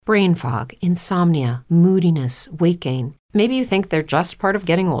brain fog, insomnia, moodiness, weight gain. Maybe you think they're just part of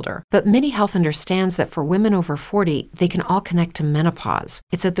getting older, but MIDI Health understands that for women over 40, they can all connect to menopause.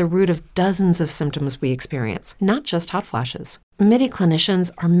 It's at the root of dozens of symptoms we experience, not just hot flashes. MIDI clinicians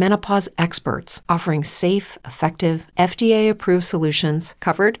are menopause experts, offering safe, effective, FDA-approved solutions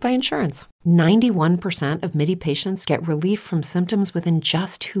covered by insurance. 91% of MIDI patients get relief from symptoms within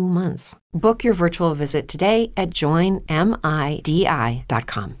just 2 months. Book your virtual visit today at joinmidi.com.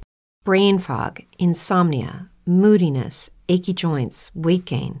 Brain fog, insomnia, moodiness, achy joints, weight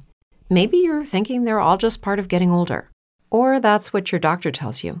gain. Maybe you're thinking they're all just part of getting older, or that's what your doctor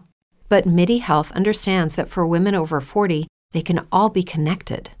tells you. But MIDI Health understands that for women over 40, they can all be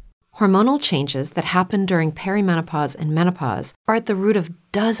connected. Hormonal changes that happen during perimenopause and menopause are at the root of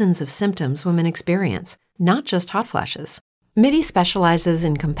dozens of symptoms women experience, not just hot flashes. MIDI specializes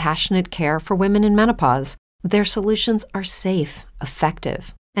in compassionate care for women in menopause. Their solutions are safe,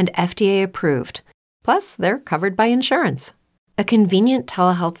 effective, and FDA approved. Plus, they're covered by insurance. A convenient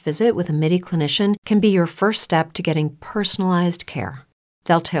telehealth visit with a MIDI clinician can be your first step to getting personalized care.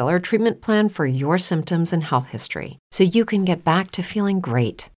 They'll tailor a treatment plan for your symptoms and health history, so you can get back to feeling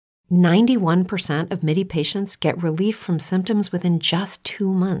great. 91% of MIDI patients get relief from symptoms within just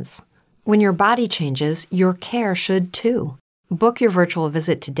 2 months. When your body changes, your care should too. Book your virtual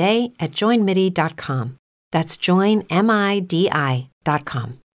visit today at joinmidi.com. That's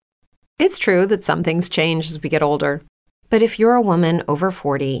joinmidi.com. It's true that some things change as we get older. But if you're a woman over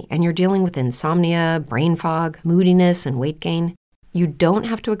 40 and you're dealing with insomnia, brain fog, moodiness, and weight gain, you don't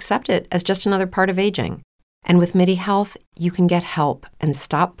have to accept it as just another part of aging. And with MIDI Health, you can get help and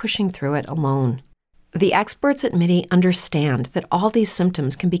stop pushing through it alone. The experts at MIDI understand that all these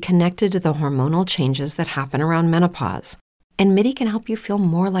symptoms can be connected to the hormonal changes that happen around menopause. And MIDI can help you feel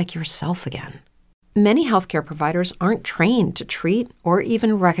more like yourself again. Many healthcare providers aren't trained to treat or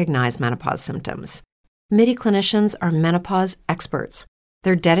even recognize menopause symptoms. MIDI clinicians are menopause experts.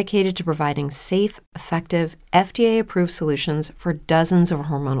 They're dedicated to providing safe, effective, FDA-approved solutions for dozens of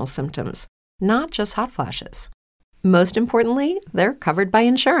hormonal symptoms, not just hot flashes. Most importantly, they're covered by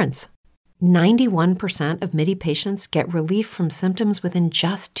insurance. 91% of MIDI patients get relief from symptoms within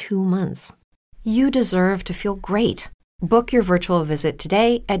just 2 months. You deserve to feel great. Book your virtual visit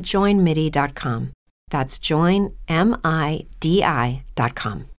today at joinmidi.com. That's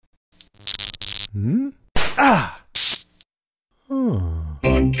joinmidi.com.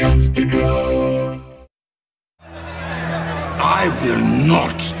 I will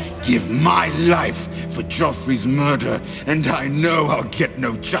not give my life for Joffrey's murder, and I know I'll get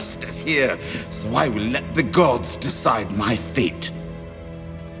no justice here, so I will let the gods decide my fate.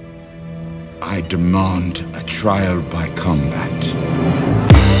 I demand a trial by combat.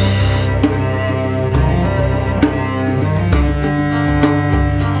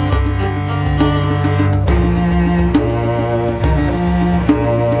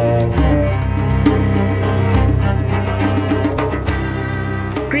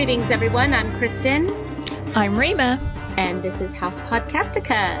 Greetings, everyone. I'm Kristen. I'm Rima. And this is House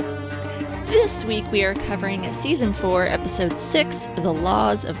Podcastica. This week we are covering Season 4, Episode 6, The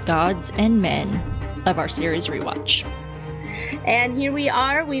Laws of Gods and Men of our series Rewatch. And here we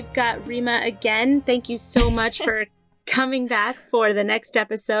are. We've got Rima again. Thank you so much for coming back for the next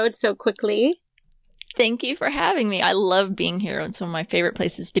episode so quickly. Thank you for having me. I love being here. It's one of my favorite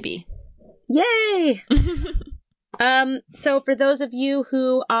places to be. Yay! So for those of you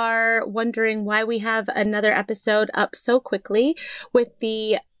who are wondering why we have another episode up so quickly, with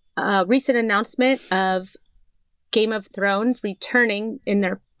the recent announcement of Game of Thrones returning in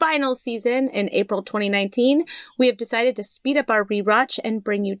their final season in April 2019, we have decided to speed up our rewatch and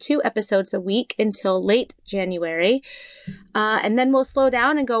bring you 2 episodes a week until late January. And then we'll slow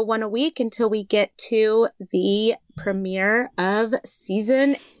down and go 1 a week until we get to the premiere of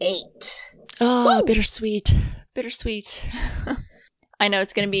Season 8. Oh, Woo! Bittersweet. Bittersweet. I know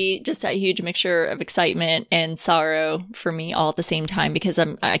it's going to be just that huge mixture of excitement and sorrow for me all at the same time, because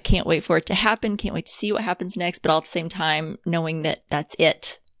I can't wait for it to happen. Can't wait to see what happens next, but all at the same time knowing that that's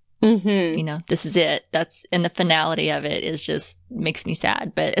it. Mm-hmm. You know, this is it. And the finality of it is just makes me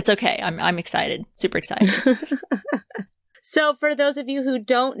sad, but it's okay. I'm excited. Super excited. So for those of you who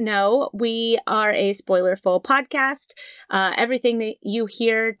don't know, we are a spoiler-full podcast. Everything that you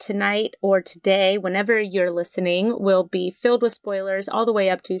hear tonight or today, whenever you're listening, will be filled with spoilers all the way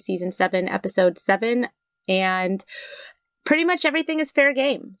up to Season 7, Episode 7. And pretty much everything is fair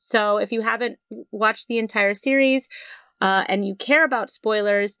game. So if you haven't watched the entire series and you care about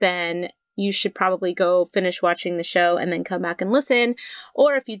spoilers, then you should probably go finish watching the show and then come back and listen.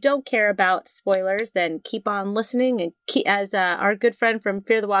 Or if you don't care about spoilers, then keep on listening and as our good friend from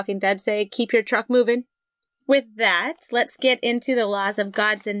Fear the Walking Dead say, keep your truck moving. With that, let's get into the laws of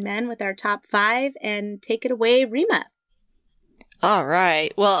gods and men with our top 5 and take it away, Rima. All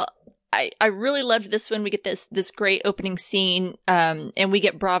right. Well, I really loved this one. We get this great opening scene, and we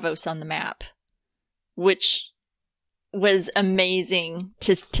get Braavos on the map, which was amazing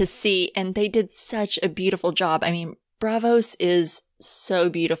to see. And they did such a beautiful job. I mean, Braavos is so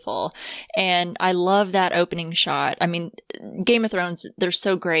beautiful. And I love that opening shot. I mean, Game of Thrones, they're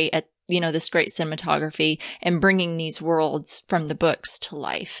so great at, this great cinematography and bringing these worlds from the books to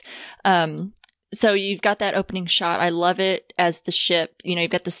life. So you've got that opening shot. I love it as the ship, you've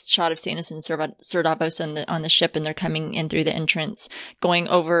got this shot of Stannis and Ser Davos on the ship, and they're coming in through the entrance, going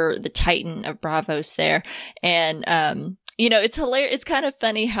over the Titan of Braavos there. And, it's hilarious. It's kind of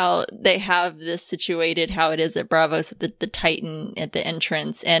funny how they have this situated, how it is at Braavos with the Titan at the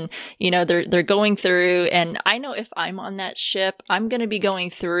entrance. And, they're going through, and I know if I'm on that ship, I'm going to be going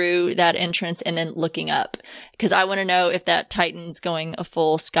through that entrance and then looking up, because I want to know if that Titan's going a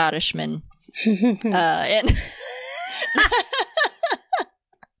full Scottishman. And I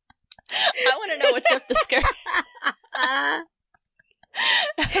want to know what's up the skirt. I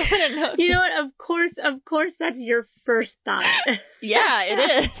want to know. You know what? Of course, that's your first thought. Yeah, it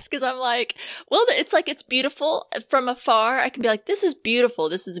is. Because I'm like, well, it's beautiful from afar. I can be like, this is beautiful.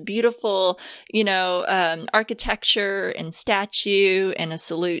 This is beautiful, architecture and statue and a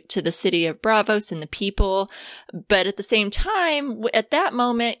salute to the city of Braavos and the people. But at the same time, at that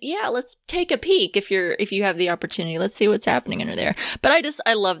moment, yeah, let's take a peek if you have the opportunity. Let's see what's happening under there. But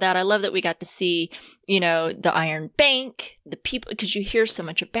I love that. I love that we got to see, the Iron Bank, the people, because you hear so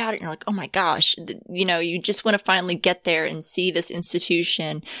much about it and you're like, oh my gosh, you just want to finally get there and see this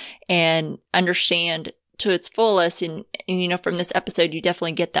institution and understand to its fullest. And from this episode, you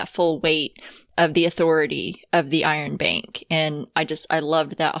definitely get that full weight of the authority of the Iron Bank. And I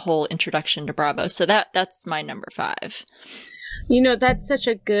loved that whole introduction to Braavos. So that's my number 5. That's such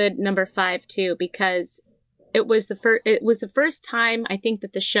a good number 5 too, because it was the first time I think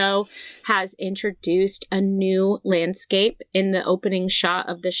that the show has introduced a new landscape in the opening shot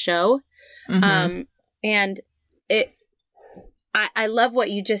of the show. Mm-hmm. And I love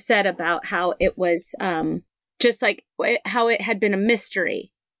what you just said about how it was, just like how it had been a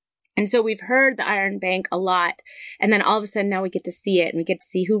mystery. And so we've heard the Iron Bank a lot. And then all of a sudden now we get to see it, and we get to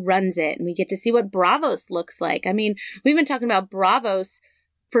see who runs it, and we get to see what Braavos looks like. I mean, we've been talking about Braavos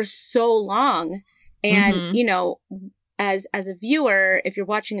for so long. And, mm-hmm. As a viewer, if you're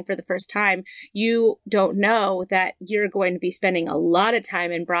watching it for the first time, you don't know that you're going to be spending a lot of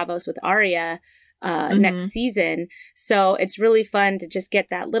time in Braavos with Arya mm-hmm. next season. So it's really fun to just get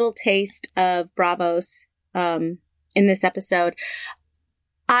that little taste of Braavos in this episode.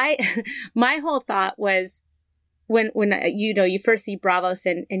 My whole thought was when you first see Braavos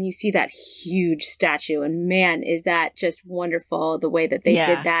and you see that huge statue, and man, is that just wonderful the way that they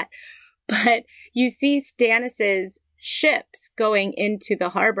did that. But you see Stannis's ships going into the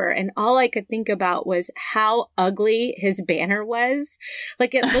harbor, and all I could think about was how ugly his banner was.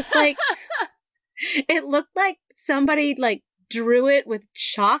 Like it looked like somebody drew it with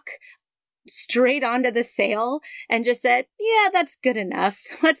chalk straight onto the sail and just said, yeah, that's good enough.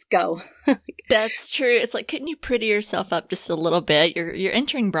 Let's go. That's true. It's like, couldn't you pretty yourself up just a little bit? You're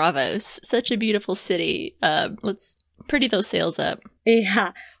entering Braavos, such a beautiful city. Let's pretty those sails up.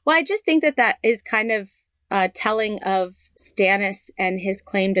 Yeah. Well, I just think that is kind of telling of Stannis and his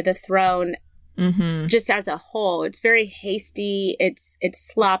claim to the throne. Mm-hmm. Just as a whole. It's very hasty. It's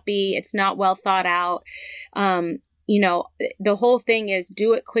sloppy. It's not well thought out. The whole thing is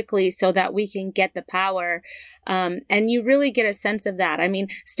do it quickly so that we can get the power. And you really get a sense of that. I mean,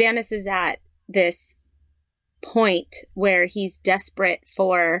 Stannis is at this point where he's desperate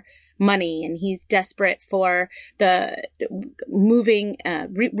for money, and he's desperate for the moving,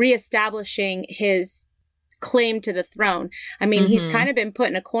 reestablishing his claim to the throne. I mean, mm-hmm. he's kind of been put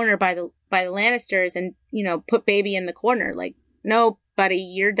in a corner by the Lannisters, and put baby in the corner. Like, no, buddy,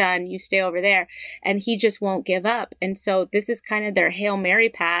 you're done. You stay over there. And he just won't give up. And so this is kind of their Hail Mary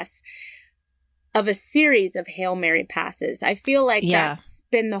pass of a series of Hail Mary passes. I feel like that's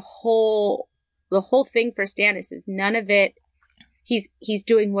been the whole thing for Stannis. Is none of it. He's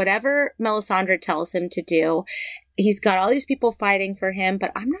doing whatever Melisandre tells him to do. He's got all these people fighting for him,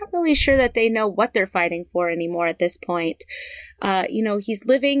 but I'm not really sure that they know what they're fighting for anymore at this point. He's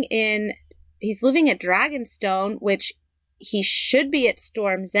living at Dragonstone, which he should be at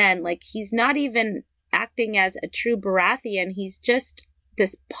Storm's End. Like, he's not even acting as a true Baratheon. He's just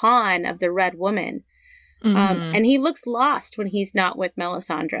this pawn of the Red Woman. And he looks lost when he's not with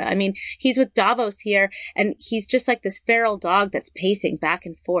Melisandre. I mean, he's with Davos here, and he's just like this feral dog that's pacing back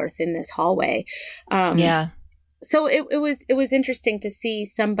and forth in this hallway. So it was interesting to see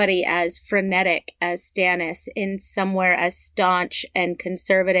somebody as frenetic as Stannis in somewhere as staunch and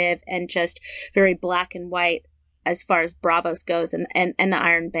conservative and just very black and white as far as Braavos goes and the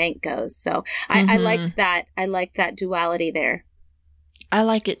Iron Bank goes. So I liked that. I liked that duality there. I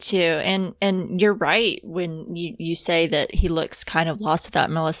like it too. And you're right when you say that he looks kind of lost without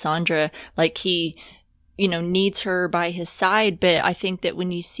Melisandre, like he, needs her by his side. But I think that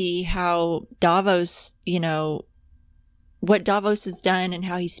when you see how Davos, what Davos has done and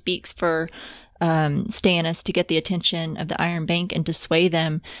how he speaks for Stannis to get the attention of the Iron Bank and to sway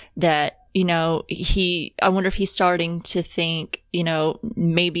them, that, I wonder if he's starting to think,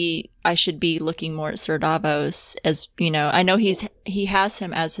 maybe I should be looking more at Sir Davos as, I know he has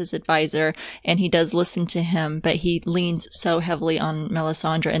him as his advisor and he does listen to him, but he leans so heavily on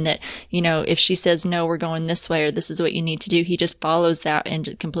Melisandre, and that, if she says, no, we're going this way, or this is what you need to do, he just follows that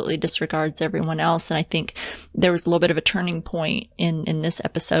and completely disregards everyone else. And I think there was a little bit of a turning point in this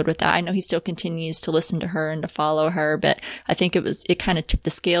episode with that. I know he still continues to listen to her and to follow her, but I think it kind of tipped the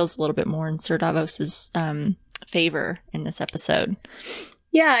scales a little bit more in Sir Davos's, favor in this episode.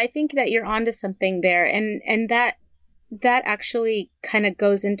 Yeah, I think that you're onto something there, and that actually kind of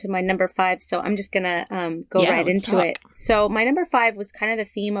goes into my number 5. So I'm just gonna go right into it. So my number 5 was kind of the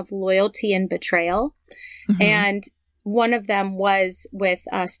theme of loyalty and betrayal, and one of them was with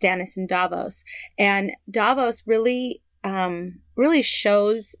Stannis and Davos, and Davos really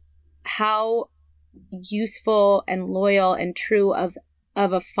shows how useful and loyal and true of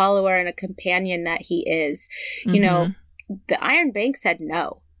a follower and a companion that he is. The Iron Bank said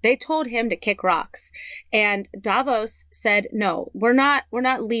no. They told him to kick rocks. And Davos said, no, we're not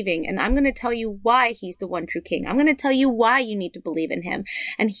leaving. And I'm going to tell you why he's the one true king. I'm going to tell you why you need to believe in him.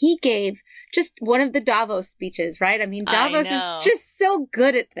 And he gave just one of the Davos speeches, right? I mean, Davos is just so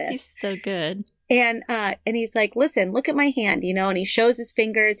good at this. He's so good. And he's like, listen, look at my hand, and he shows his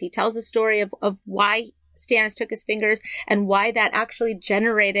fingers. He tells the story of why Stannis took his fingers and why that actually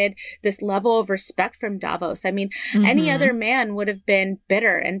generated this level of respect from Davos. I mean, any other man would have been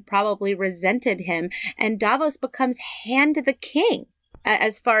bitter and probably resented him. And Davos becomes hand to the king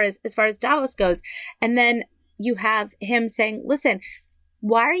as far as Davos goes. And then you have him saying, listen,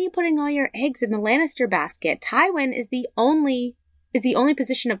 why are you putting all your eggs in the Lannister basket? Tywin is the only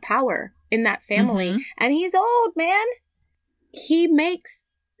position of power in that family. And he's old, man. He makes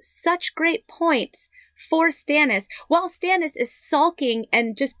such great points for Stannis, while Stannis is sulking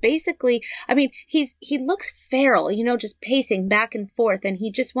and just basically, I mean, he looks feral, just pacing back and forth, and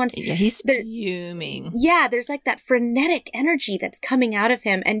he just wants... Yeah, he's fuming. Yeah, there's like that frenetic energy that's coming out of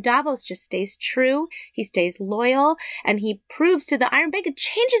him, and Davos just stays true, he stays loyal, and he proves to the Iron Bank, it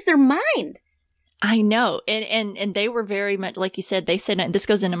changes their mind. I know. And they were very much, like you said, they said, and this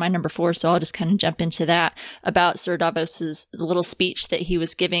goes into my number 4, so I'll just kind of jump into that, about Sir Davos's little speech that he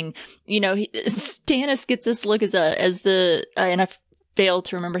was giving. Stannis gets this look and I failed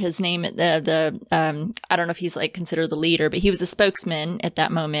to remember his name, I don't know if he's like considered the leader, but he was a spokesman at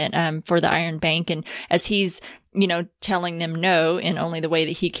that moment, for the Iron Bank. And as he's, telling them no in only the way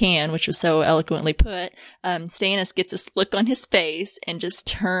that he can, which was so eloquently put, Stannis gets this look on his face and just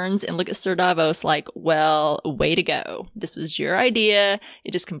turns and looks at Sir Davos like, well, way to go. This was your idea.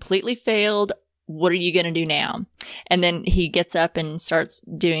 It just completely failed. What are you going to do now? And then he gets up and starts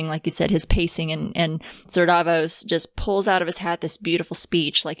doing, like you said, his pacing, and Sir Davos just pulls out of his hat this beautiful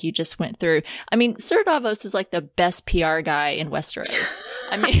speech like you just went through. I mean, Sir Davos is like the best PR guy in Westeros.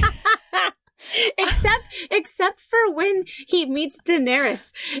 I mean... except for when he meets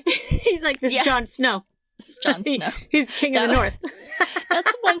Daenerys. He's like, this Jon Snow. Jon Snow. He's king of the North.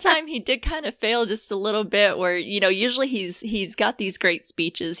 That's one time he did kind of fail just a little bit, where, usually he's got these great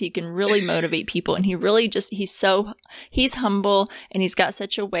speeches. He can really motivate people, and he really just, he's humble, and he's got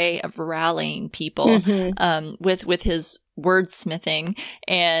such a way of rallying people, with his wordsmithing.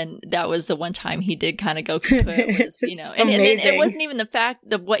 And that was the one time he did kind of go kaput, and it wasn't even the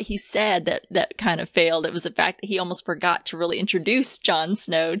fact of what he said that kind of failed. It was the fact that he almost forgot to really introduce Jon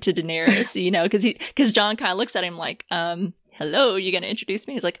Snow to Daenerys, because Jon kind of looks at him like, hello, you going to introduce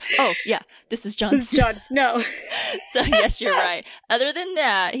me? He's like, oh, yeah, this is Jon Snow. Jon Snow. So, yes, you're right. Other than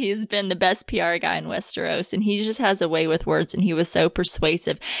that, he's been the best PR guy in Westeros, and he just has a way with words, and he was so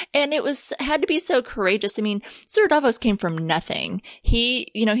persuasive. And it had to be so courageous. I mean, Sir Davos came from nothing. He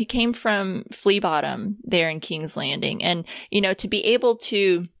came from Flea Bottom there in King's Landing. And, to be able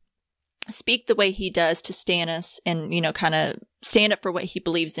to speak the way he does to Stannis and, kind of stand up for what he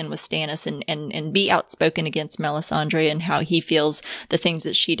believes in with Stannis and be outspoken against Melisandre and how he feels the things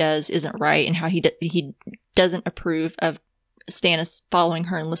that she does isn't right and how he doesn't approve of Stannis following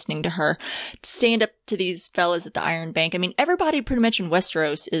her and listening to her. To stand up to these fellas at the Iron Bank. I mean, everybody pretty much in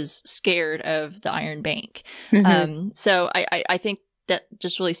Westeros is scared of the Iron Bank. So I think that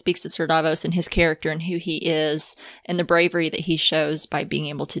just really speaks to Sir Davos and his character and who he is and the bravery that he shows by being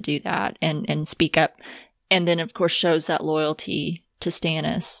able to do that and speak up. And then, of course, shows that loyalty to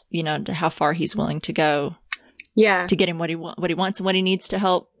Stannis, you know, to how far he's willing to go. Yeah. To get him what he wants and what he needs to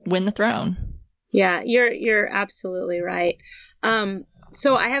help win the throne. Yeah, you're absolutely right.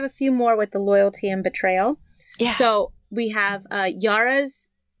 So I have a few more with the loyalty and betrayal. Yeah. So we have Yara's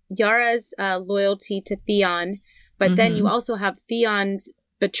loyalty to Theon, but then you also have Theon's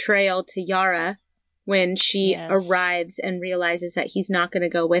betrayal to Yara when she arrives and realizes that he's not going to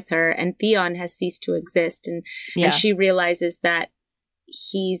go with her, and Theon has ceased to exist, and she realizes that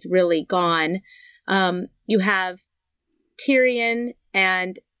he's really gone. You have Tyrion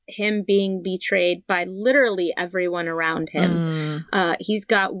and him being betrayed by literally everyone around him. He's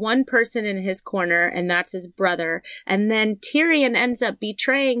got one person in his corner, and that's his brother. And then Tyrion ends up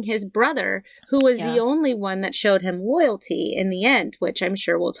betraying his brother, who was the only one that showed him loyalty in the end, which I'm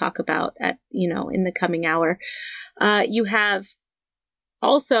sure we'll talk about in the coming hour. You have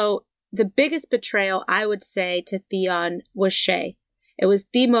also the biggest betrayal, I would say, to Theon was Shae. It was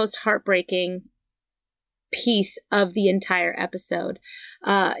the most heartbreaking piece of the entire episode.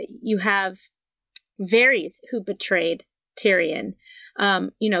 You have Varys, who betrayed Tyrion.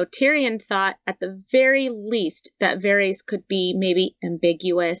 Tyrion thought at the very least that Varys could be maybe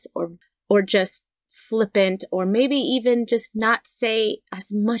ambiguous or just flippant, or maybe even just not say as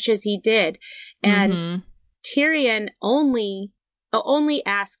much as he did. And Tyrion only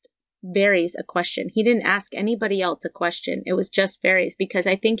asked Varys a question. He didn't ask anybody else a question. It was just Varys, because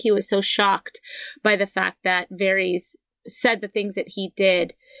I think he was so shocked by the fact that Varys said the things that he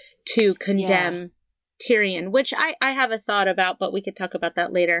did to condemn Tyrion, which I have a thought about, but we could talk about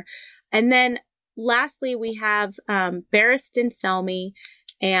that later. And then lastly, we have Barristan Selmy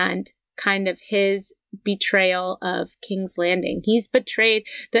and kind of his betrayal of King's Landing. He's betrayed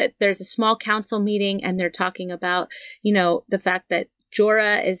that there's a small council meeting and they're talking about, the fact that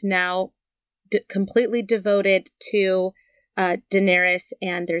Jorah is now completely devoted to Daenerys,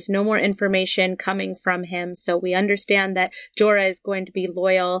 and there's no more information coming from him. So we understand that Jorah is going to be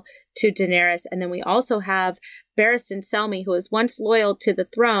loyal to Daenerys. And then we also have Barristan Selmy, who was once loyal to the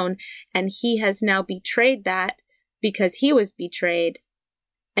throne, and he has now betrayed that because he was betrayed,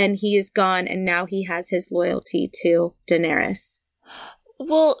 and he is gone, and now he has his loyalty to Daenerys.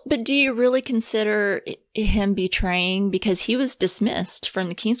 Well, but do you really consider him betraying? Because he was dismissed from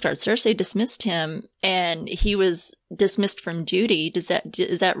the Kingsguard. Cersei dismissed him, and he was dismissed from duty. Is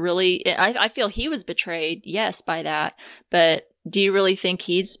that really? I feel he was betrayed, yes, by that. But do you really think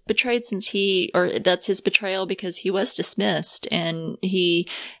he's betrayed or that's his betrayal because he was dismissed and he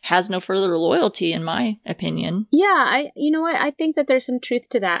has no further loyalty, in my opinion? Yeah, you know what? I think that there's some truth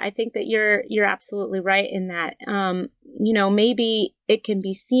to that. I think that you're absolutely right in that. Maybe it can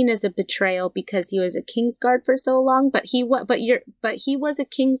be seen as a betrayal because he was a Kingsguard for so long, but he was a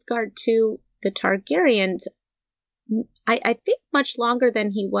Kingsguard to the Targaryens. I think much longer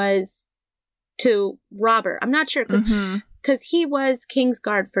than he was to Robert. I'm not sure because he was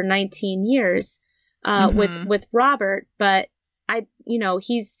Kingsguard for 19 years with Robert, but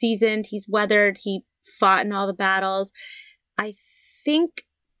he's seasoned, he's weathered, he fought in all the battles. I think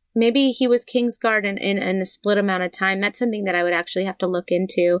maybe he was Kingsguard in a split amount of time. That's something that I would actually have to look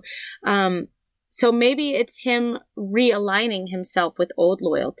into. So maybe it's him realigning himself with old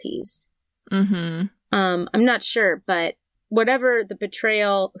loyalties. I'm not sure, but whatever the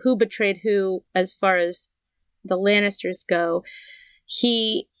betrayal, who betrayed who, as far as the Lannisters go,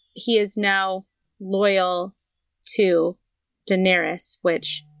 he is now loyal to Daenerys,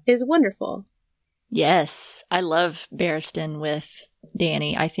 which is wonderful. Yes, I love Barristan with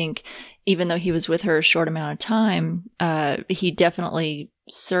Dany. I think even though he was with her a short amount of time, he definitely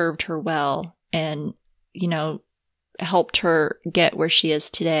served her well and, helped her get where she is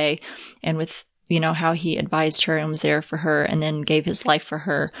today. And with, how he advised her and was there for her and then gave his life for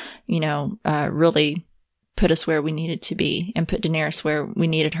her, really put us where we needed to be and put Daenerys where we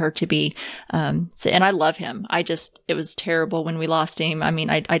needed her to be. And I love him. It was terrible when we lost him. I mean,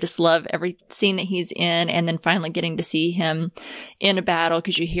 I just love every scene that he's in, and then finally getting to see him in a battle,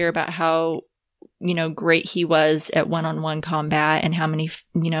 because you hear about how, great he was at one-on-one combat and how many,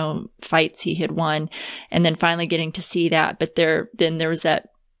 fights he had won, and then finally getting to see that. But then there was that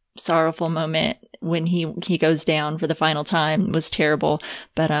sorrowful moment when he goes down for the final time was terrible.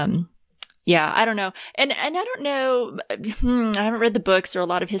 But yeah, I don't know. And I don't know, I haven't read the books or a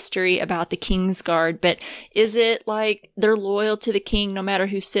lot of history about the Kingsguard, but is it like they're loyal to the king no matter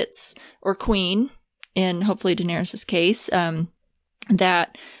who sits, or queen, in hopefully Daenerys' case,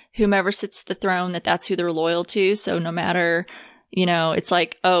 that whomever sits the throne, that's who they're loyal to. So no matter, it's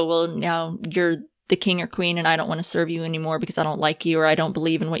like, oh, well, now you're the king or queen and I don't want to serve you anymore because I don't like you, or I don't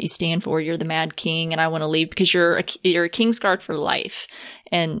believe in what you stand for. You're the Mad King and I want to leave, because you're a Kingsguard for life.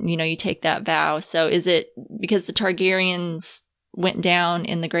 And, you take that vow. So is it because the Targaryens went down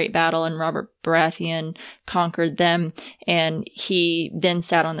in the great battle and Robert Baratheon conquered them and he then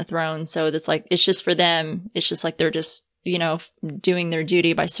sat on the throne? So that's like, it's just for them. It's just like they're just, doing their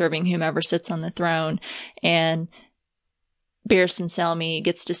duty by serving whomever sits on the throne. And Barristan Selmy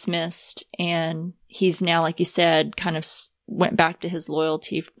gets dismissed, and he's now, like you said, kind of went back to his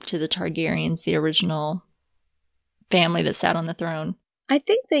loyalty to the Targaryens, the original family that sat on the throne. I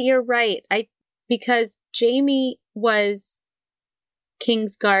think that you're right. Because Jaime was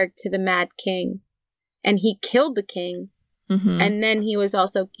Kingsguard to the Mad King, and he killed the king. Mm-hmm. And then he was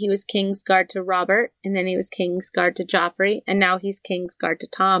Kingsguard to Robert, and then he was Kingsguard to Joffrey, and now he's Kingsguard to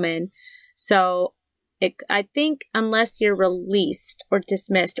Tommen. So I think unless you're released or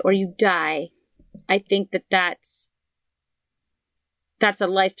dismissed or you die, I think that's a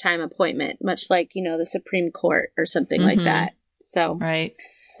lifetime appointment, much like, the Supreme Court or something like that. So right.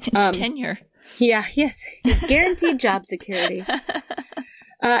 It's tenure. Yeah, yes. Guaranteed job security.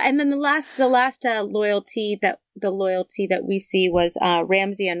 And then the last loyalty that we see was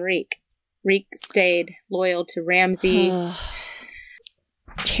Ramsay and Reek. Reek stayed loyal to Ramsay.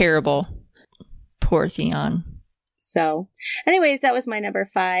 Terrible. Poor Theon. So, anyways, that was my number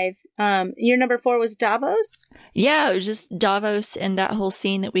 5. Your number 4 was Davos? Yeah, it was just Davos and that whole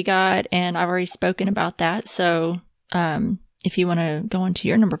scene that we got, and I've already spoken about that. So, if you want to go on to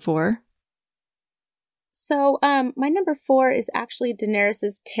your number 4. So, my number 4 is actually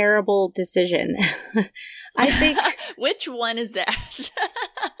Daenerys' terrible decision. I think... Which one is that?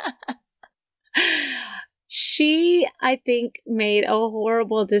 She, I think, made a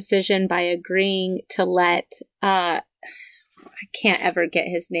horrible decision by agreeing to let, I can't ever get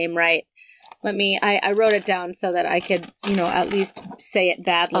his name right. I wrote it down so that I could, at least say it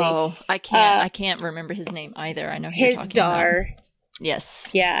badly. Oh, I can't remember his name either. I know who you're talking Hizdahr. about.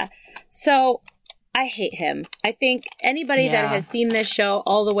 Yes. Yeah. So, I hate him. I think anybody that has seen this show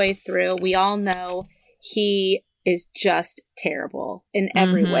all the way through, we all know he is just terrible in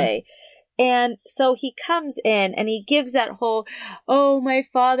every way. And so he comes in and he gives that whole, oh, my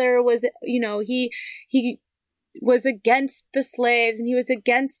father was, he was against the slaves and he was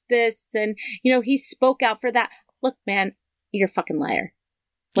against this and, he spoke out for that. Look, man, you're a fucking liar.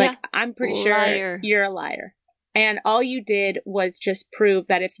 Like, I'm pretty sure you're a liar. And all you did was just prove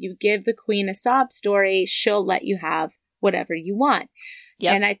that if you give the queen a sob story, she'll let you have whatever you want.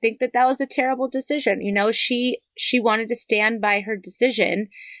 Yep. And I think that was a terrible decision. She wanted to stand by her decision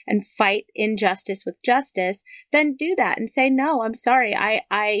and fight injustice with justice. Then do that and say, no, I'm sorry.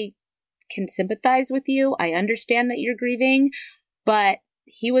 I can sympathize with you. I understand that you're grieving, but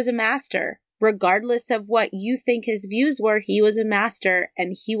he was a master. Regardless of what you think his views were, he was a master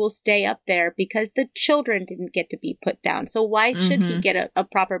and he will stay up there because the children didn't get to be put down. So why should he get a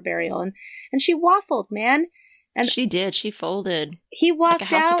proper burial? And she waffled, man. And she did. She folded. He walked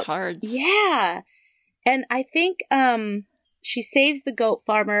like a house out. Of cards. Yeah. And I think she saves the goat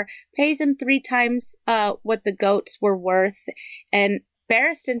farmer, pays him 3 times what the goats were worth. And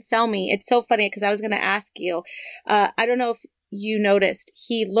Barristan Selmy, it's so funny because I was going to ask you, I don't know if you noticed,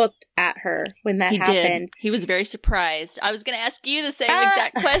 he looked at her when that happened. He was very surprised. I was going to ask you the same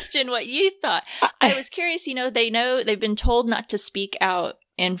exact question, what you thought. I was curious, they've been told not to speak out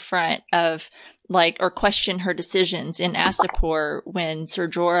in front of, or question her decisions in Astapor when Ser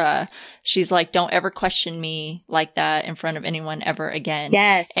Jorah, she's like, don't ever question me like that in front of anyone ever again.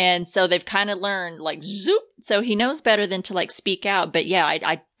 Yes. And so they've kind of learned, zoop. So he knows better than to, speak out. But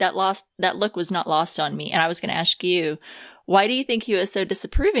yeah, that look was not lost on me. And I was going to ask you, why do you think he was so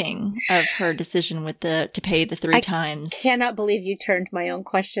disapproving of her decision to pay the 3 times? I cannot believe you turned my own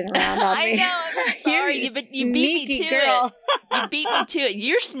question around on me. I know. I'm sorry, but you beat me to it. You beat me to it.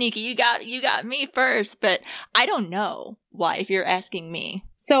 You're sneaky. You got me first, but I don't know why. If you're asking me,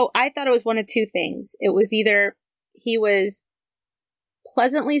 so I thought it was one of 2 things. It was either he was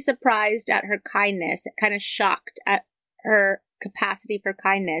pleasantly surprised at her kindness, kind of shocked at her capacity for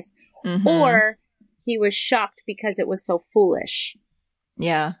kindness, or he was shocked because it was so foolish.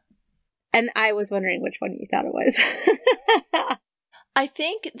 Yeah. And I was wondering which one you thought it was. I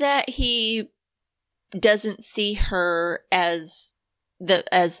think that he doesn't see her as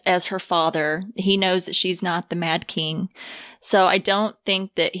as her father. He knows that she's not the Mad King. So I don't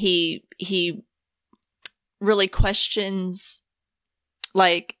think that he really questions,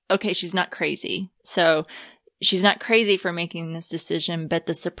 like, okay, she's not crazy. So she's not crazy for making this decision, but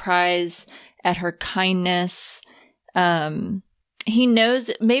the surprise at her kindness, he knows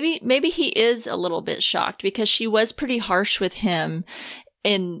that maybe he is a little bit shocked because she was pretty harsh with him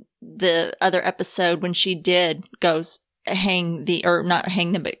in the other episode when she did crucify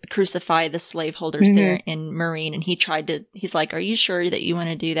the slaveholders there in Marine. And he's like, are you sure that you want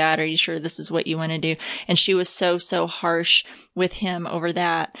to do that? Are you sure this is what you want to do? And she was so harsh with him over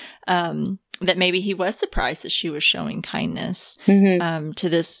that, that maybe he was surprised that she was showing kindness, to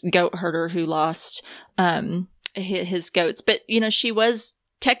this goat herder who lost, his goats. But, she was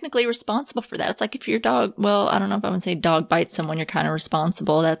technically responsible for that. It's like if your dog, well, I don't know if I would say dog bites someone, you're kind of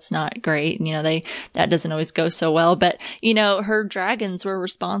responsible. That's not great. That doesn't always go so well. But, her dragons were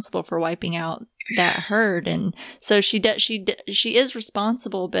responsible for wiping out that herd. And so she is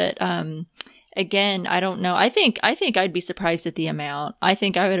responsible. But, again, I don't know. I think I'd be surprised at the amount. I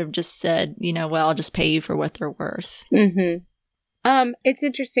think I would have just said, well, I'll just pay you for what they're worth. It's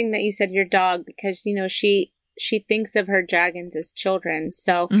interesting that you said your dog because, she thinks of her dragons as children.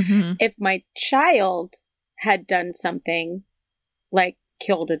 So if my child had done something like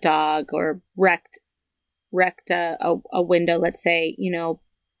killed a dog or wrecked a window, let's say,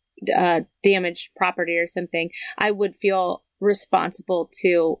 damaged property or something, I would feel responsible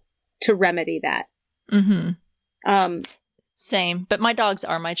to remedy that. Same, but my dogs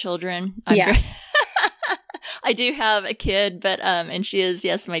are my children. Yeah. I do have a kid, but and she is,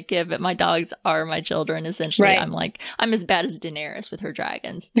 yes, my kid, but my dogs are my children. Essentially, right. I'm as bad as Daenerys with her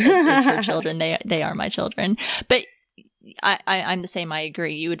dragons. As her children, they are my children. But I'm the same. I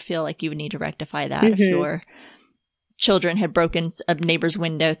agree. You would feel like you would need to rectify that if your children had broken a neighbor's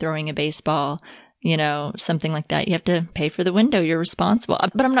window throwing a baseball. Something like that. You have to pay for the window. You're responsible.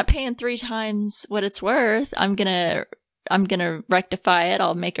 But I'm not paying 3 times what it's worth. I'm gonna rectify it.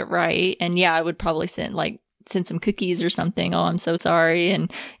 I'll make it right. And yeah, I would probably send some cookies or something. Oh, I'm so sorry.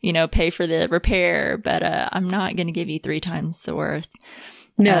 And, pay for the repair, but, I'm not going to give you 3 times the worth.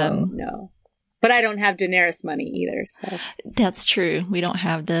 No. But I don't have Daenerys money either. So that's true. We don't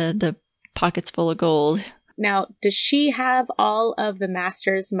have the pockets full of gold. Now, does she have all of the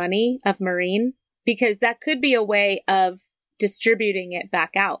master's money of Marine? Because that could be a way of distributing it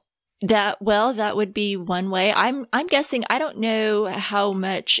back out. That would be one way. I'm guessing, I don't know how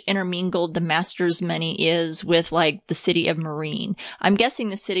much intermingled the master's money is with the city of Marine. I'm guessing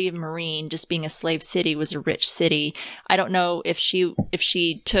the city of Marine, just being a slave city, was a rich city. I don't know if she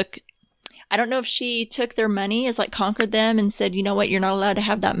took their money as conquered them and said, you know what, you're not allowed to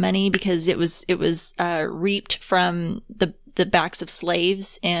have that money because it was reaped from the backs of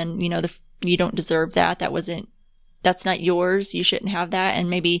slaves and, you don't deserve that. That's not yours. You shouldn't have that. And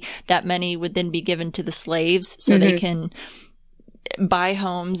maybe that money would then be given to the slaves so they can buy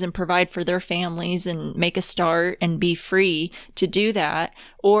homes and provide for their families and make a start and be free to do that.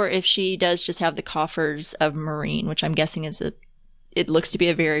 Or if she does just have the coffers of Marine, which I'm guessing it looks to be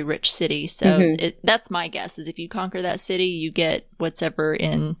a very rich city. So that's my guess, is if you conquer that city, you get what's ever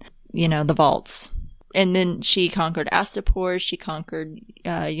in, the vaults. And then she conquered Astapor. She conquered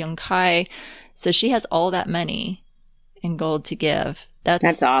Yunkai. So she has all that money and gold to give.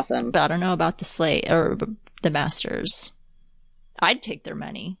 That's awesome. But I don't know about the slave or the masters. I'd take their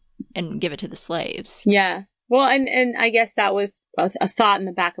money and give it to the slaves. Yeah. Well, and I guess that was a thought in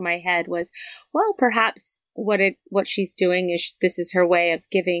the back of my head was, well, perhaps what she's doing is this is her way of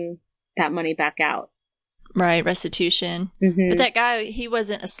giving that money back out. Right, restitution. But that guy, he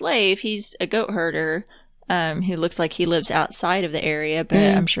wasn't a slave. He's a goat herder. Who looks like he lives outside of the area, but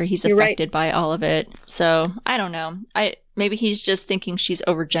I'm sure he's affected by all of it. So I don't know. Maybe he's just thinking she's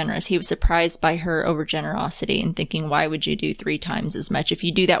overgenerous. He was surprised by her overgenerosity and thinking, why would you do 3 times as much if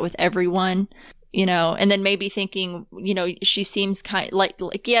you do that with everyone? And then maybe thinking, she seems kind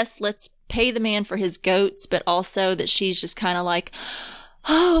like yes, let's pay the man for his goats, but also that she's just kind of like,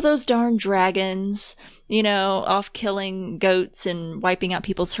 oh, those darn dragons, off killing goats and wiping out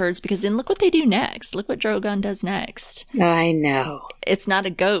people's herds, because then look what they do next. Look what Drogon does next. I know. It's not a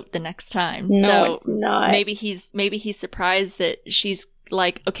goat the next time. No, so it's not. Maybe he's surprised that she's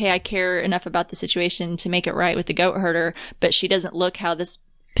like, okay, I care enough about the situation to make it right with the goat herder, but she doesn't look how this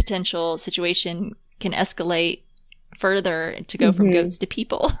potential situation can escalate further to go from goats to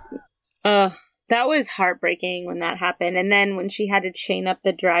people. That was heartbreaking when that happened. And then when she had to chain up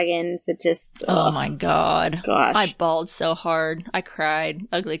the dragons, it just... Oh my God. Gosh. I bawled so hard. I cried.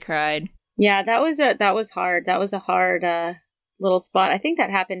 Ugly cried. Yeah, that was hard. That was a hard little spot. I think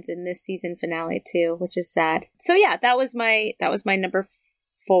that happens in this season finale too, which is sad. So yeah, that was my number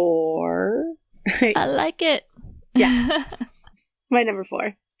 4. I like it. Yeah. My number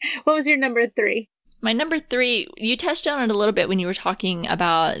 4. What was your number 3? My number 3, you touched on it a little bit when you were talking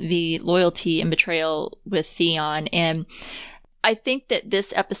about the loyalty and betrayal with Theon. And I think that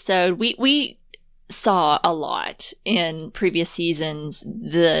this episode, we saw a lot in previous seasons,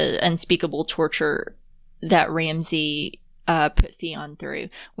 the unspeakable torture that Ramsay put Theon through.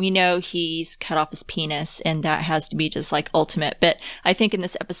 We know he's cut off his penis, and that has to be just like ultimate. But I think in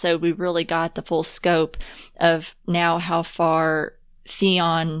this episode, we really got the full scope of now how far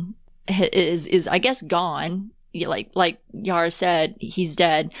Theon is I guess gone. Like Yara said, he's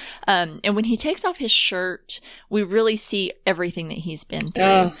dead. And when he takes off his shirt, we really see everything that he's been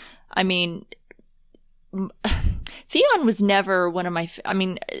through. I mean, Theon was never one of my,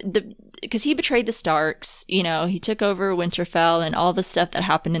 because he betrayed the Starks, he took over Winterfell and all the stuff that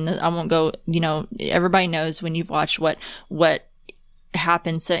happened I won't go, everybody knows when you've watched what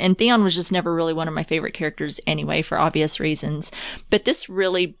happened. So, and Theon was just never really one of my favorite characters anyway, for obvious reasons. But this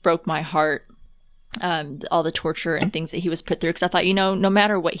really broke my heart. All the torture and things that he was put through. Because I thought, no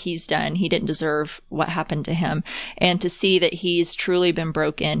matter what he's done, he didn't deserve what happened to him. And to see that he's truly been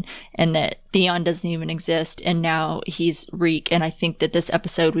broken and that Theon doesn't even exist and now he's Reek. And I think that this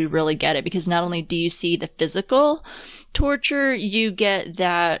episode, we really get it, because not only do you see the physical torture, you get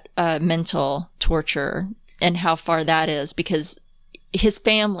that mental torture and how far that is, because his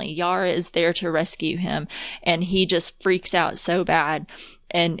family, Yara, is there to rescue him, and he just freaks out so bad.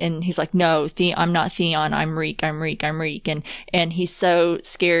 And he's like, no, I'm not Theon. I'm Reek. And he's so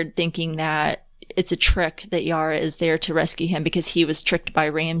scared, thinking that it's a trick that Yara is there to rescue him, because he was tricked by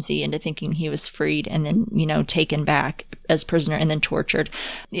Ramsay into thinking he was freed and then, taken back as prisoner and then tortured.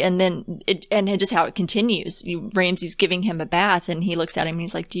 And then just how it continues. Ramsay's giving him a bath and he looks at him and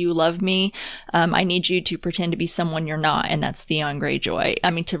he's like, do you love me? I need you to pretend to be someone you're not. And that's Theon Greyjoy.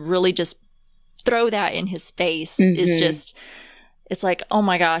 I mean, to really just throw that in his face is just, it's like, oh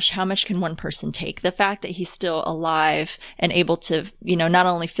my gosh, how much can one person take? The fact that he's still alive and able to, not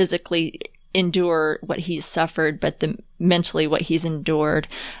only physically endure what he's suffered, but mentally what he's endured.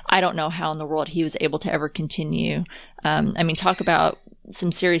 I don't know how in the world he was able to ever continue. Talk about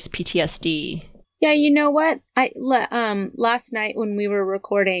some serious PTSD. Yeah, you know what? Last night when we were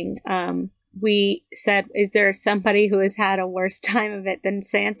recording, we said, is there somebody who has had a worse time of it than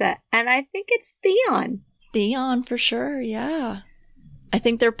Sansa? And I think it's Theon. Theon, for sure, yeah. I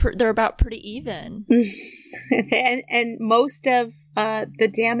think they're about pretty even. and most of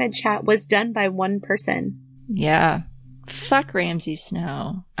the damage was done by one person. Yeah. Fuck Ramsay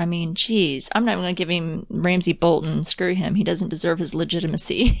Snow. I mean, geez. I'm not even going to give him Ramsay Bolton. Screw him. He doesn't deserve his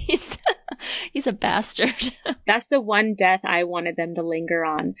legitimacy. He's a bastard. That's the one death I wanted them to linger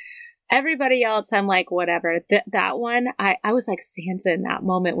on. Everybody else, I'm like, whatever. That one, I was like Sansa in that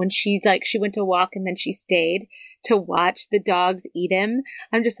moment when she went to walk and then she stayed to watch the dogs eat him.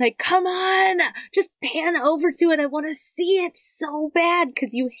 I'm just like, come on, just pan over to it. I want to see it so bad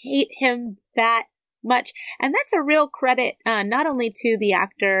because you hate him that much. And that's a real credit, not only to the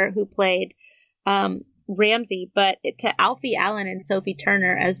actor who played Ramsay, but to Alfie Allen and Sophie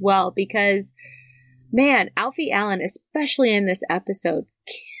Turner as well, because man, Alfie Allen, especially in this episode,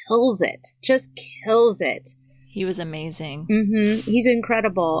 kills it. Just kills it. He was amazing. Mm-hmm. He's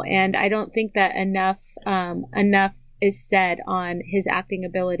incredible. And I don't think that enough is said on his acting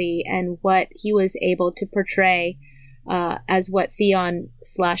ability and what he was able to portray as what Theon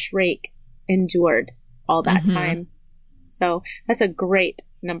 / Rake endured all that time. So that's a great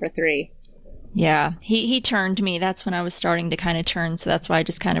number 3. Yeah, he turned me. That's when I was starting to kind of turn. So that's why I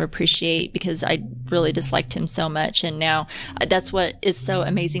just kind of appreciate, because I really disliked him so much. And now that's what is so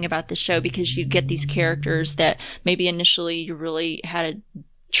amazing about this show, because you get these characters that maybe initially you really had a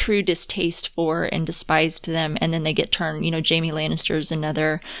true distaste for and despised them. And then they get turned, Jaime Lannister is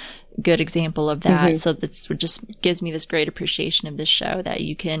another good example of that. So that's what just gives me this great appreciation of this show, that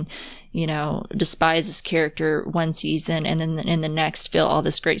you can, despise this character one season and then in the next feel all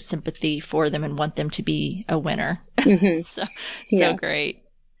this great sympathy for them and want them to be a winner. So great.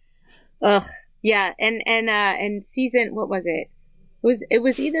 Ugh. Yeah. And season, what was it? It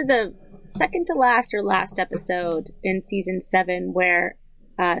was either the second to last or last episode in season 7 where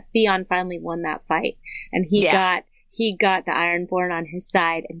Theon finally won that fight, and he got the Ironborn on his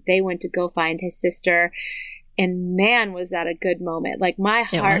side, and they went to go find his sister. And man, was that a good moment. Like, my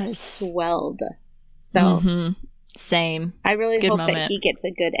heart swelled. So same. I really hope that he gets a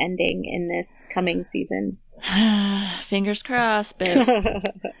good ending in this coming season. Fingers crossed,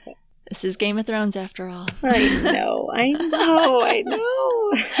 but This is Game of Thrones after all. I know.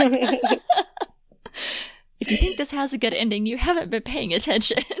 If you think this has a good ending, you haven't been paying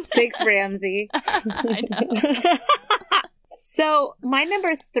attention. Thanks, Ramsay. I know. So my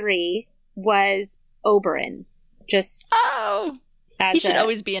number 3 was Oberyn. Just he should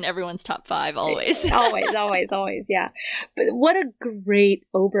always be in everyone's top 5, always. always, yeah. But what a great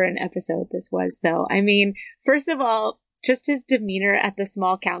Oberyn episode this was, though. I mean, first of all, just his demeanor at the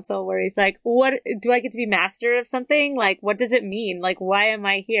small council where he's like, what, do I get to be master of something? Like, what does it mean? Like, why am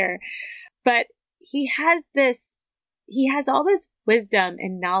I here? But he has all this wisdom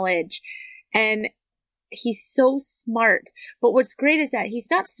and knowledge, and he's so smart. But what's great is that he's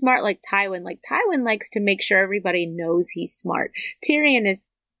not smart like Tywin. Like, Tywin likes to make sure everybody knows he's smart. Tyrion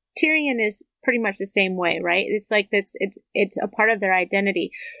is pretty much the same way, right? It's like it's a part of their identity.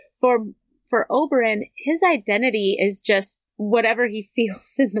 For Oberyn, his identity is just whatever he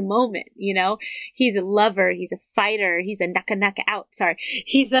feels in the moment, you know? He's a lover, he's a fighter, he's a naka out. Sorry.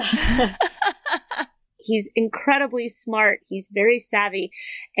 He's incredibly smart. He's very savvy.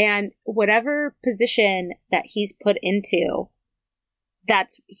 And whatever position that he's put into,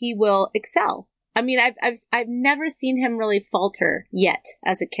 he will excel. I mean, I've never seen him really falter yet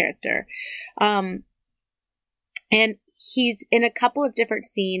as a character. And he's in a couple of different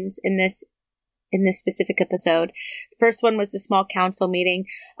scenes in this specific episode. The first one was the small council meeting.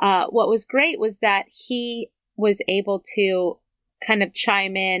 What was great was that he was able to kind of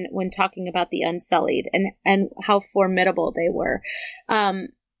chime in when talking about the Unsullied and how formidable they were. You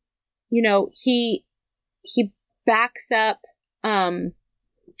know, he backs up, you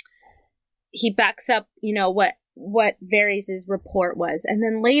know, what Varys' report was. And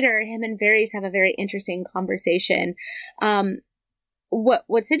then later, him and Varys have a very interesting conversation.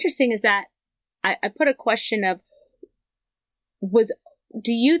 What's interesting is that I put a question of,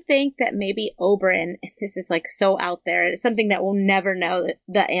 do you think that maybe Oberyn, this is like so out there, it's something that we'll never know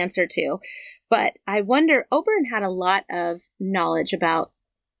the answer to, but I wonder, Oberyn had a lot of knowledge about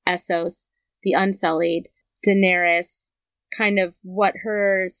Essos, the Unsullied, Daenerys, kind of what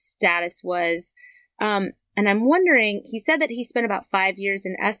her status was. And I'm wondering, he said that he spent about 5 years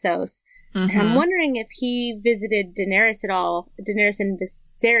in Essos, and I'm wondering if he visited Daenerys at all, Daenerys and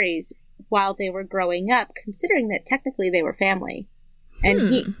Viserys, while they were growing up, considering that technically they were family.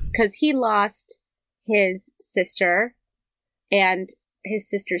 And because he lost his sister and his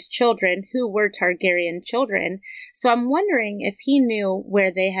sister's children, who were Targaryen children. So I'm wondering if he knew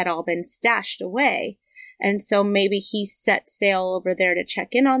where they had all been stashed away. And so maybe he set sail over there to check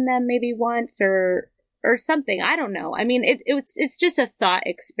in on them maybe once or something. I don't know. I mean, it's just a thought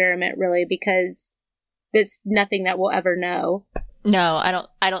experiment, really, because it's nothing that we'll ever know. No,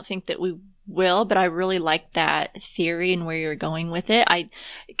 I don't think that we will, but I really like that theory and where you're going with it.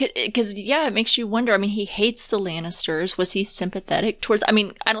 Because it makes you wonder. I mean, he hates the Lannisters. Was he sympathetic towards, I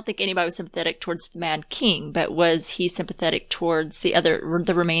mean, I don't think anybody was sympathetic towards the Mad King, but was he sympathetic towards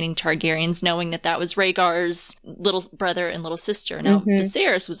the remaining Targaryens, knowing that was Rhaegar's little brother and little sister? Now,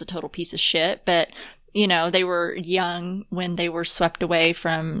 Viserys was a total piece of shit, but you know, they were young when they were swept away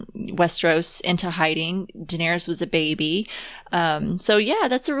from Westeros into hiding. Daenerys was a baby. So yeah,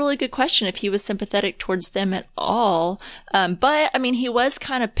 that's a really good question if he was sympathetic towards them at all. But I mean, he was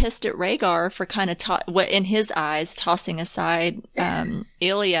kind of pissed at Rhaegar for kind of what in his eyes tossing aside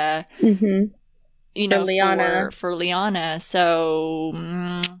Ilya, you know, for Lyanna. So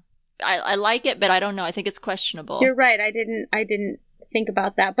I like it, but I don't know. I think it's questionable. You're right. I didn't think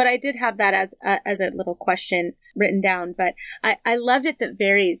about that, but I did have that as a little question written down. But I loved it that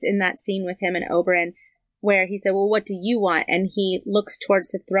Varys, in that scene with him and Oberyn, where he said, well, what do you want? And he looks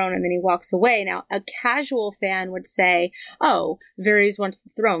towards the throne and then he walks away. Now, a casual fan would say, oh, Varys wants the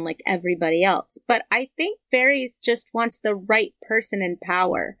throne like everybody else. But I think Varys just wants the right person in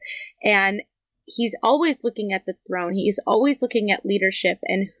power. And he's always looking at the throne. He's always looking at leadership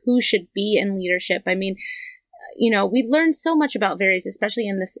and who should be in leadership. I mean, you know, we learned so much about Varys, especially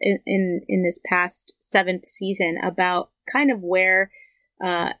in this past 7th season, about kind of where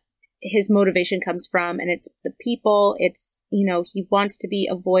his motivation comes from. And it's the people. It's, you know, he wants to be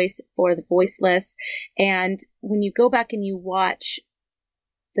a voice for the voiceless. And when you go back and you watch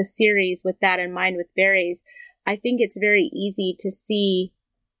the series with that in mind with Varys, I think it's very easy to see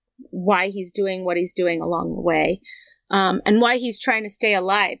why he's doing what he's doing along the way. And why he's trying to stay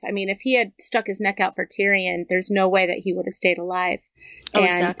alive. I mean, if he had stuck his neck out for Tyrion, there's no way that he would have stayed alive. Oh,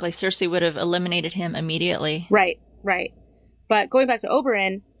 exactly. Cersei would have eliminated him immediately. Right. But going back to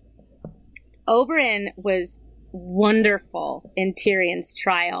Oberyn was wonderful in Tyrion's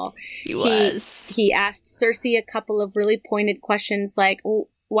trial. He was. He asked Cersei a couple of really pointed questions like, well,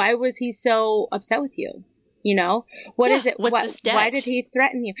 why was he so upset with you? You know, what is it? What's the step? Why did he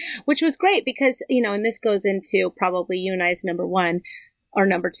threaten you? Which was great because, you know, and this goes into probably you and I's number one or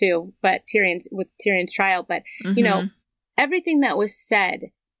number two, but Tyrion's trial. But, you know, everything that was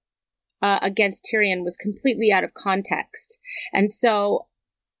said against Tyrion was completely out of context. And so,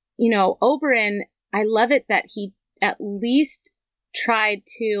 you know, Oberyn, I love it that he at least tried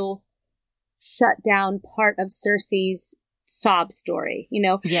to shut down part of Cersei's sob story. You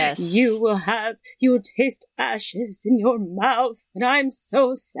know, yes, you will taste ashes in your mouth, and I'm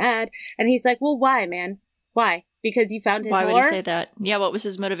so sad. And he's like, well, why, man? Why? Because you found his why whore? would he say that? Yeah, what was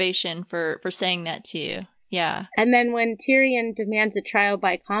his motivation for saying that to you? Yeah. And then when Tyrion demands a trial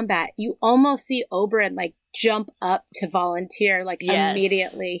by combat, you almost see Oberyn like jump up to volunteer like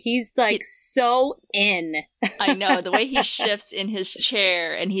immediately. He's like so in. I know the way he shifts in his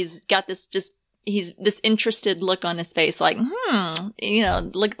chair, and he's got this he's this interested look on his face, like, you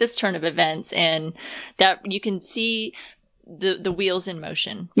know, look at this turn of events, and that you can see the wheels in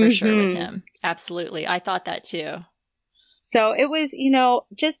motion for sure with him. Absolutely. I thought that too. So it was, you know,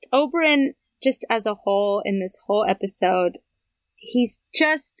 just Oberyn, just as a whole in this whole episode, he's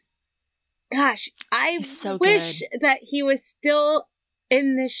just, gosh, I so wish that he was still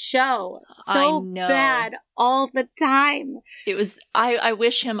in this show so bad all the time. It was, I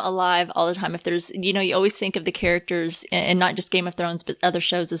wish him alive all the time. If there's, you know, you always think of the characters, and not just Game of Thrones, but other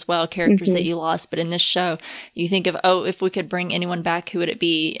shows as well, characters that you lost. But in this show, you think of, oh, if we could bring anyone back, who would it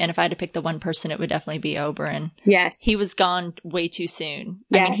be? And if I had to pick the one person, it would definitely be Oberyn. Yes. He was gone way too soon.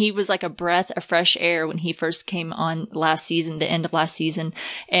 Yes. I mean, he was like a breath of fresh air when he first came on last season, the end of last season,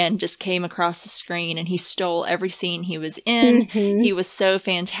 and just came across the screen, and he stole every scene he was in. He was so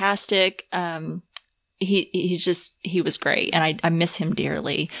fantastic. He was great, and I miss him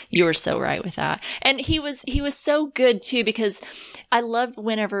dearly. You were so right with that. And he was so good too, because I loved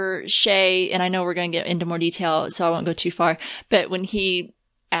whenever Shay, and I know we're going to get into more detail, so I won't go too far, but when he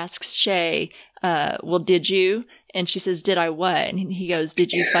asks Shay, well, did you? And she says, did I what? And he goes,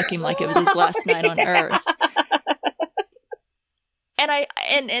 did you fuck him like it was his last night on Earth?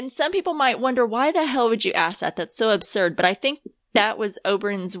 And some people might wonder, why the hell would you ask that? That's so absurd. But I think that was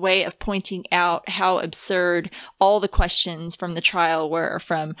Oberyn's way of pointing out how absurd all the questions from the trial were,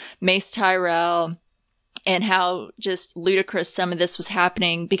 from Mace Tyrell, and how just ludicrous some of this was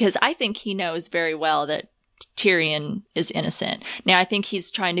happening, because I think he knows very well that Tyrion is innocent. Now, I think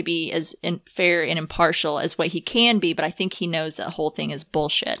he's trying to be as fair and impartial as what he can be, but I think he knows that whole thing is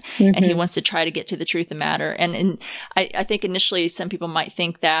bullshit, and he wants to try to get to the truth of the matter. And I think initially some people might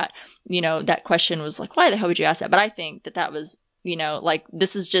think that, you know, that question was like, why the hell would you ask that? But I think that was, you know, like,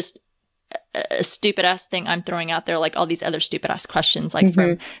 this is just a stupid ass thing I'm throwing out there, like all these other stupid ass questions, like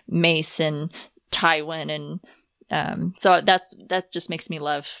from Mace and Tywin. And so that just makes me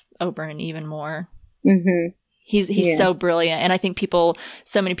love Oberyn even more. He's so brilliant. And I think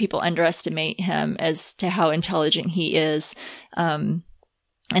so many people underestimate him as to how intelligent he is, and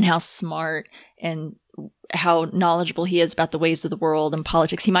how smart and how knowledgeable he is about the ways of the world and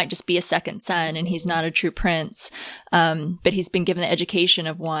politics. He might just be a second son, and he's not a true prince. But he's been given the education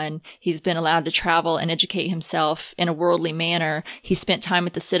of one. He's been allowed to travel and educate himself in a worldly manner. He spent time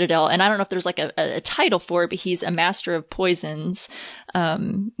at the Citadel, and I don't know if there's like a title for it, but he's a master of poisons,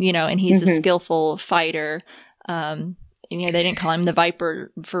 you know, and he's a skillful fighter. You know, they didn't call him the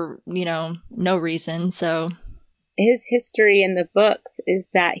Viper for, you know, no reason. So his history in the books is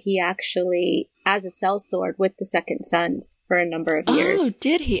that he actually has a sellsword with the Second Sons for a number of years. Oh,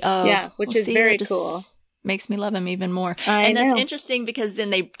 did he? Oh, yeah, which is very cool. Makes me love him even more. And that's interesting, because then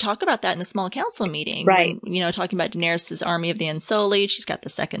they talk about that in the small council meeting. Right. When, you know, talking about Daenerys' army of the Unsullied. She's got the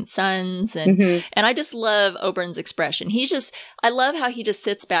Second Sons. And I just love Oberyn's expression. I love how he just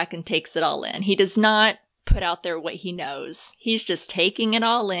sits back and takes it all in. He does not put out there what he knows. He's just taking it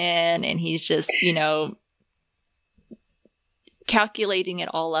all in, and he's just, you know, calculating it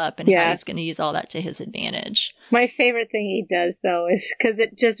all up, and how he's going to use all that to his advantage. My favorite thing he does, though, is because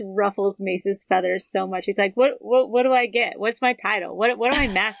it just ruffles Mace's feathers so much. He's like, what do I get? What's my title? What am I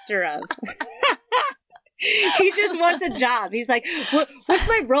master of? He just wants a job. He's like, what's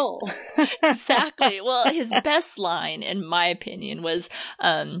my role? Exactly. Well, his best line, in my opinion, was,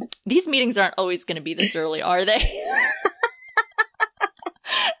 these meetings aren't always going to be this early, are they?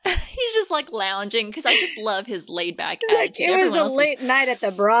 He's just like lounging because I just love his laid back attitude. It was a late night at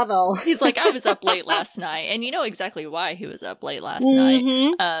the brothel. He's like, I was up late last night. And you know exactly why he was up late last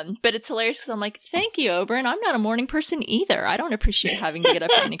night. But it's hilarious because I'm like, thank you, Oberyn. I'm not a morning person either. I don't appreciate having to get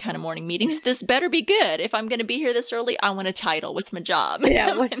up for any kind of morning meetings. This better be good. If I'm going to be here this early, I want a title. What's my job?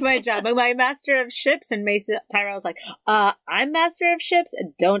 Yeah, what's my job? Am I master of ships? And Mace Tyrell's like, I'm master of ships.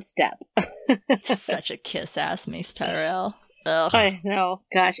 Don't step. Such a kiss-ass Mace Tyrell. Ugh. I know.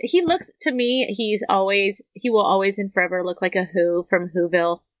 Gosh. He looks, to me, he will always and forever look like a Who from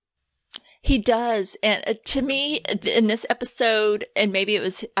Whoville. He does. And to me, in this episode, and maybe it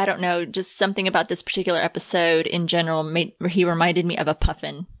was, I don't know, just something about this particular episode in general, he reminded me of a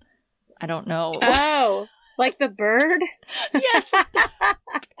puffin. I don't know. Oh, like the bird? Yes.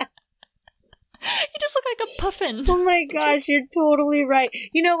 He just looked like a puffin. Oh my gosh, you're totally right.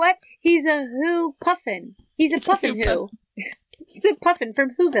 You know what? He's a Who puffin. He's a puffin Who. He's a puffin from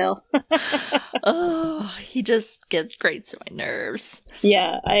Whoville. Oh, he just grates my nerves.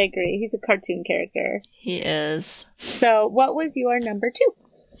 Yeah, I agree. He's a cartoon character. He is. So, what was your number 2?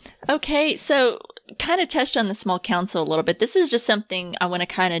 Okay, so kind of touched on the small council a little bit. This is just something I want to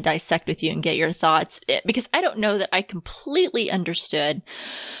kind of dissect with you and get your thoughts, because I don't know that I completely understood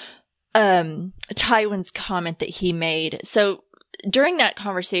Tywin's comment that he made. So during that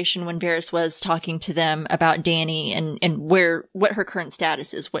conversation when Varys was talking to them about Dany and what her current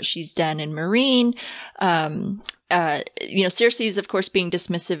status is, what she's done in Meereen, Cersei's of course being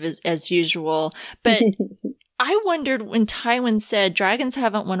dismissive as usual, but I wondered when Tywin said dragons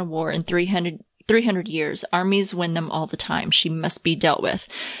haven't won a war in 300 years, armies win them all the time, she must be dealt with.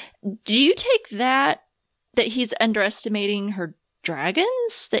 Do you take that he's underestimating her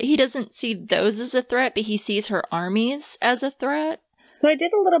dragons, that he doesn't see those as a threat, but he sees her armies as a threat? So I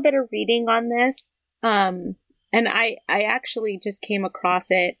did a little bit of reading on this, and I actually just came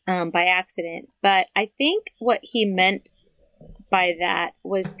across it by accident, but I think what he meant by that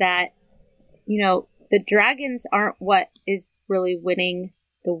was that, the dragons aren't what is really winning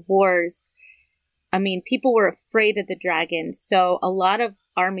the wars. I mean, people were afraid of the dragons, so a lot of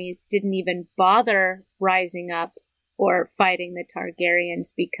armies didn't even bother rising up or fighting the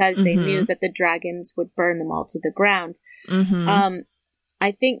Targaryens because they knew that the dragons would burn them all to the ground.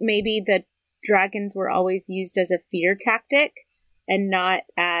 I think maybe the dragons were always used as a fear tactic and not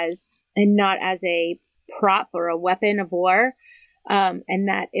as a prop or a weapon of war. And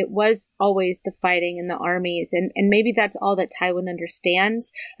that it was always the fighting and the armies. And maybe that's all that Tywin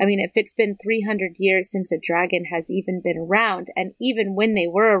understands. I mean, if it's been 300 years since a dragon has even been around, and even when they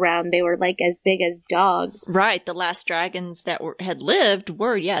were around, they were like as big as dogs. Right. The last dragons that had lived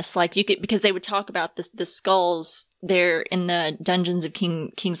were, yes, like you could, because they would talk about the skulls there in the dungeons of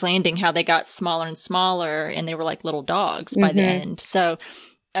King's Landing, how they got smaller and smaller and they were like little dogs by the end. So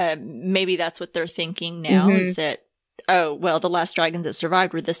maybe that's what they're thinking now is that, oh, well, the last dragons that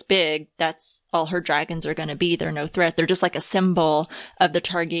survived were this big. That's all her dragons are going to be. They're no threat. They're just like a symbol of the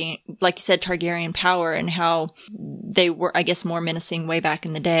Targaryen, like you said, Targaryen power and how they were, I guess, more menacing way back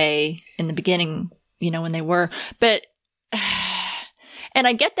in the day, in the beginning, when they were. But, and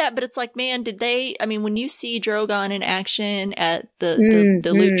I get that, but it's like, man, when you see Drogon in action at the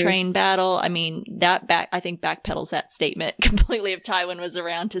loot train battle, I mean, I think backpedals that statement completely if Tywin was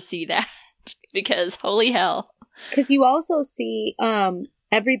around to see that, because holy hell. Because you also see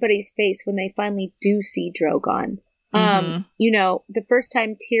everybody's face when they finally do see Drogon. The first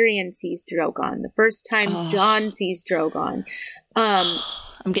time Tyrion sees Drogon, the first time Jon sees Drogon.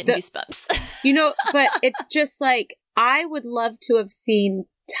 I'm getting goosebumps. But it's just like, I would love to have seen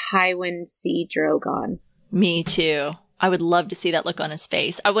Tywin see Drogon. Me too. I would love to see that look on his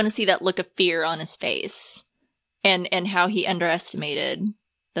face. I want to see that look of fear on his face. And how he underestimated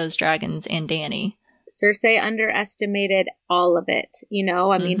those dragons and Dany. Cersei underestimated all of it,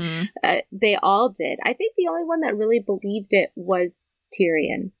 they all did. I think the only one that really believed it was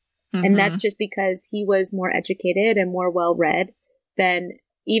Tyrion. And that's just because he was more educated and more well-read than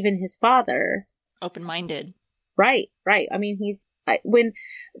even his father. Open-minded. Right. I mean,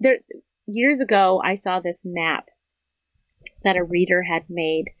 years ago, I saw this map that a reader had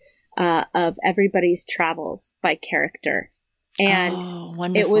made of everybody's travels by character.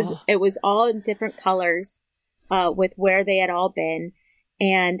 And it was all in different colors with where they had all been.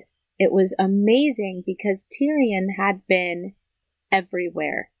 And it was amazing because Tyrion had been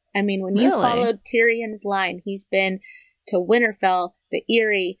everywhere. I mean, when you followed Tyrion's line, he's been to Winterfell, the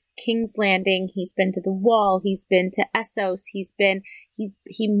Eyrie, King's Landing, he's been to the Wall, he's been to Essos,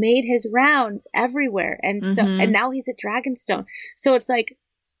 he made his rounds everywhere. And so, and now he's at Dragonstone. So it's like,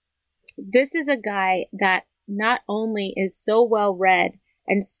 this is a guy that not only is so well read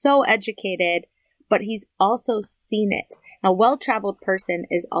and so educated, but he's also seen it. A well-traveled person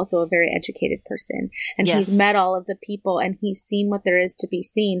is also a very educated person, and he's met all of the people, and he's seen what there is to be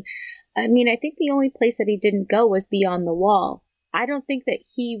seen. I mean, I think the only place that he didn't go was beyond the wall. I don't think that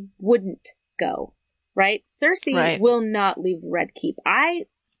he wouldn't go, right? Cersei will not leave Red Keep. I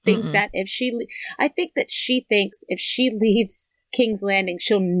think that if she thinks if she leaves King's Landing,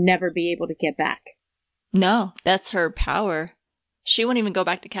 she'll never be able to get back. No, that's her power. She wouldn't even go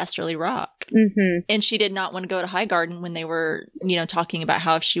back to Casterly Rock. Mm-hmm. And she did not want to go to Highgarden when they were, talking about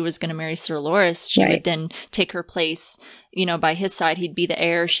how if she was going to marry Sir Loras, she would then take her place, by his side. He'd be the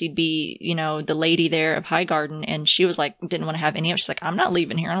heir. She'd be, the lady there of Highgarden. And she was like, didn't want to have any of it. She's like, I'm not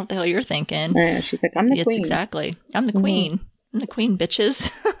leaving here. I don't know what the hell you're thinking. She's like, I'm the queen. Exactly. I'm the queen. I'm the queen,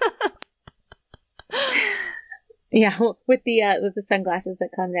 bitches. Yeah, with the sunglasses that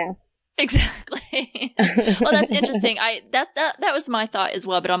come down. Exactly. Well, that's interesting. That was my thought as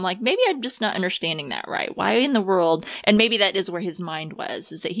well, but I'm like, maybe I'm just not understanding that right. Why in the world? And maybe that is where his mind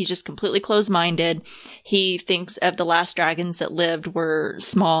was, is that he's just completely closed-minded. He thinks of the last dragons that lived were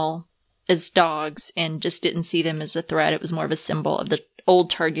small as dogs and just didn't see them as a threat. It was more of a symbol of the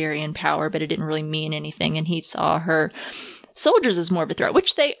old Targaryen power, but it didn't really mean anything. And he saw her soldiers as more of a threat,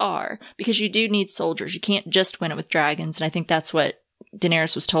 which they are, because you do need soldiers. You can't just win it with dragons. And I think that's what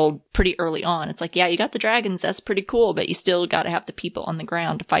Daenerys was told pretty early on. It's like, yeah, you got the dragons, that's pretty cool, but you still got to have the people on the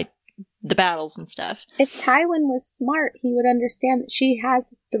ground to fight the battles and stuff. If Tywin was smart, he would understand that she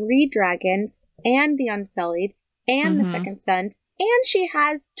has 3 dragons and the Unsullied and the Second Sons, and she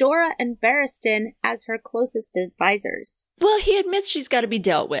has Jorah and Barristan as her closest advisors. Well, he admits she's got to be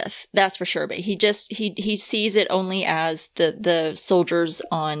dealt with, that's for sure, but he sees it only as the soldiers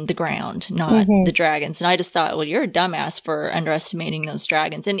on the ground, not the dragons. And I just thought, well, you're a dumbass for underestimating those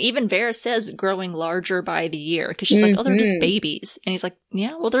dragons. And even Varys says growing larger by the year, because she's like, oh, they're just babies. And he's like,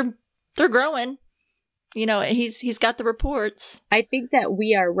 yeah, well, they're growing. He's got the reports. I think that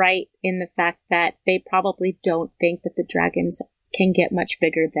we are right in the fact that they probably don't think that the dragons can get much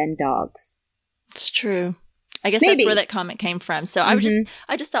bigger than dogs. It's true. I guess that's where that comment came from. So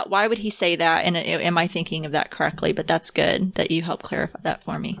I just thought, why would he say that? And am I thinking of that correctly? But that's good that you helped clarify that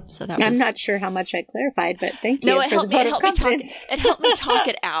for me. So I'm not sure how much I clarified, but thank you. No, it helped me talk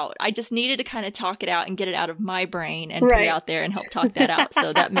it out. I just needed to kind of talk it out and get it out of my brain and put it out there and help talk that out.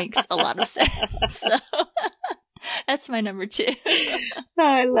 So that makes a lot of sense. So that's my number 2. Oh,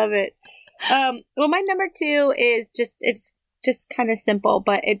 I love it. Well, my number 2 is it's just kind of simple,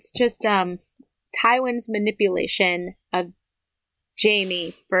 but it's just Tywin's manipulation of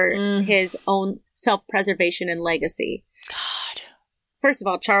Jaime for his own self-preservation and legacy. God. First of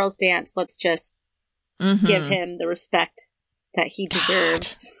all, Charles Dance, let's just give him the respect that he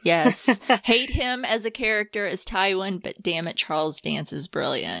deserves. Yes. Hate him as a character as Tywin, but damn it, Charles Dance is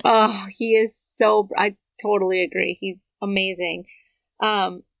brilliant. Oh, he is I totally agree. He's amazing.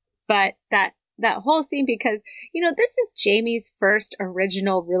 But that whole scene, because, this is Jaime's first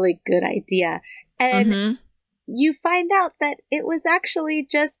original really good idea. And you find out that it was actually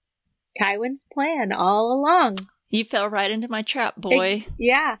just Tywin's plan all along. You fell right into my trap, boy.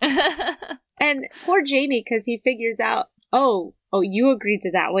 Yeah. And poor Jaime, because he figures out, oh, you agreed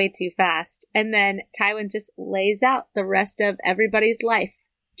to that way too fast. And then Tywin just lays out the rest of everybody's life.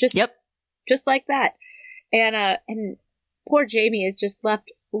 Just like that. And poor Jaime is just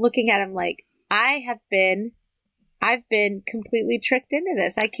left looking at him like, I've been completely tricked into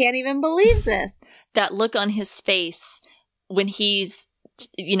this. I can't even believe this. That look on his face when he's,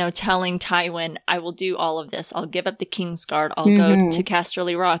 telling Tywin, I will do all of this. I'll give up the Kingsguard. I'll go to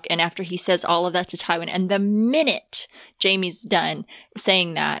Casterly Rock. And after he says all of that to Tywin, and the minute Jaime's done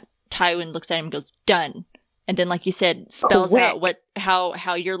saying that, Tywin looks at him and goes, done. And then, like you said, spells out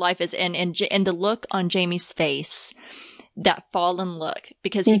how your life is. And the look on Jaime's face, that fallen look,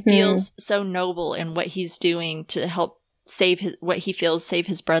 because he feels so noble in what he's doing to help save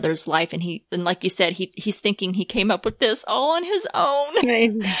his brother's life. And like you said, he's thinking he came up with this all on his own.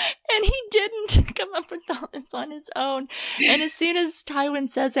 And he didn't come up with all this on his own. And as soon as Tywin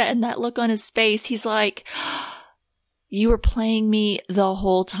says that and that look on his face, he's like, you were playing me the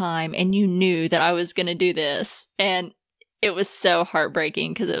whole time and you knew that I was going to do this. And it was so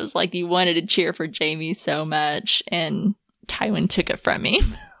heartbreaking because it was like you wanted to cheer for Jaime so much and Tywin took it from me.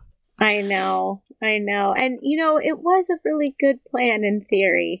 I know. And, it was a really good plan in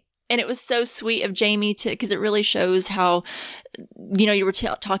theory. And it was so sweet of Jaime because it really shows how, you were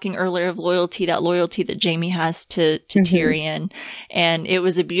talking earlier of loyalty that Jaime has to Tyrion. And it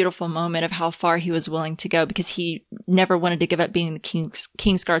was a beautiful moment of how far he was willing to go because he never wanted to give up being the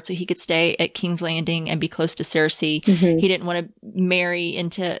Kingsguard so he could stay at King's Landing and be close to Cersei. He didn't want to marry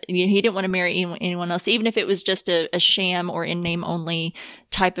anyone else, even if it was just a sham or in name only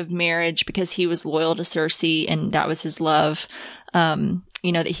type of marriage, because he was loyal to Cersei and that was his love.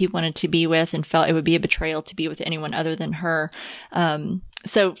 That he wanted to be with and felt it would be a betrayal to be with anyone other than her.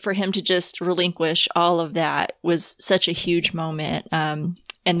 So for him to just relinquish all of that was such a huge moment. And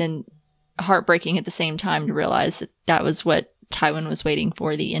then heartbreaking at the same time to realize that that was what Tywin was waiting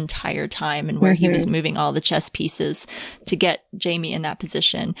for the entire time and where he was moving all the chess pieces to get Jaime in that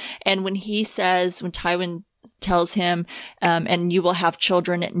position. And when Tywin tells him, and you will have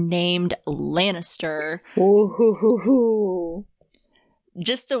children named Lannister. Ooh.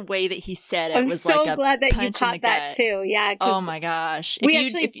 Just the way that he said it I'm was so like a glad that punch you caught in the that gut. too. Yeah. Oh my gosh.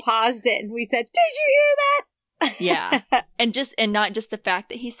 We paused it and we said, "Did you hear that?" Yeah. And not just the fact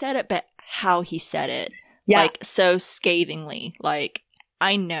that he said it, but how he said it. Yeah. Like so scathingly. Like,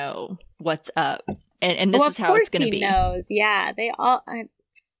 I know what's up. And this is how it's going to be. He knows. Yeah. They all,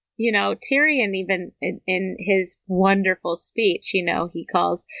 Tyrion, even in his wonderful speech, he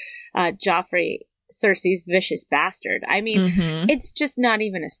calls Joffrey Cersei's vicious bastard. I mean, it's just not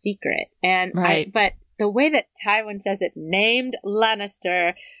even a secret. And but the way that Tywin says it, named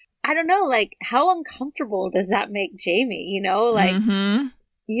Lannister, I don't know, like, how uncomfortable does that make Jaime? Like,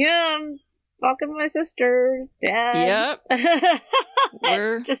 yeah, I'm fucking my sister, Dad. Yep.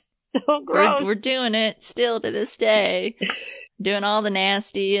 It's just so gross. We're doing it still to this day. Doing all the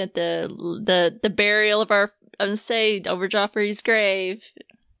nasty at the burial of over Joffrey's grave.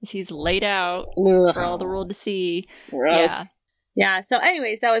 He's laid out for all the world to see. Gross. Yeah. So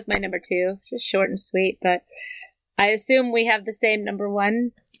anyways, that was my number 2. Just short and sweet, but I assume we have the same number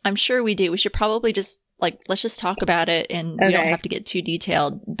 1. I'm sure we do. We should probably just, let's just talk about it and we don't have to get too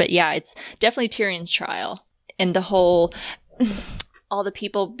detailed. But yeah, it's definitely Tyrion's trial and the whole, all the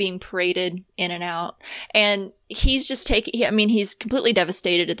people being paraded in and out. And he's just he's completely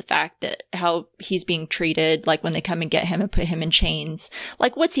devastated at the fact that how he's being treated, like when they come and get him and put him in chains.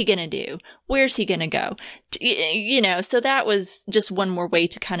 Like, what's he going to do? Where's he going to go? So that was just one more way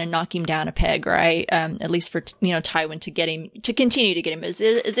to kind of knock him down a peg, right? At least for, Tywin to get him, to continue to get him as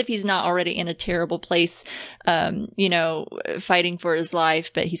if he's not already in a terrible place, fighting for his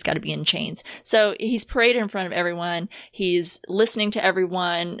life, but he's got to be in chains. So he's paraded in front of everyone. He's listening to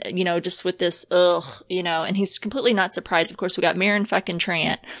everyone, just with this, and he's completely not surprised. Of course, we got Meryn fucking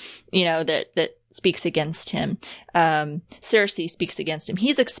Trant, that speaks against him. Cersei speaks against him.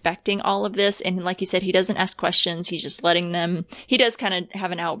 He's expecting all of this. And like you said, he doesn't ask questions. He's just letting them, he does kind of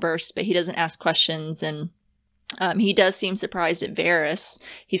have an outburst, but he doesn't ask questions. And, he does seem surprised at Varys.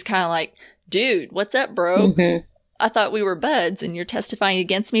 He's kind of like, dude, what's up, bro? I thought we were buds and you're testifying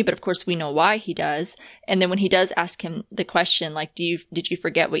against me. But of course we know why he does. And then when he does ask him the question, like, did you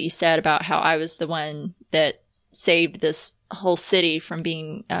forget what you said about how I was the one that saved this whole city from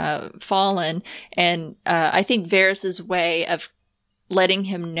being fallen? And I think Varys's way of letting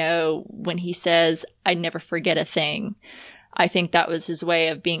him know when he says, I never forget a thing, I think that was his way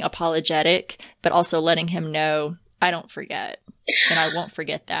of being apologetic, but also letting him know, I don't forget, and I won't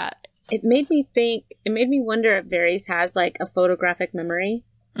forget that. It made me wonder if Varys has like a photographic memory,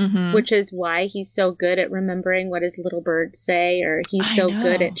 which is why he's so good at remembering what his little birds say, or he's so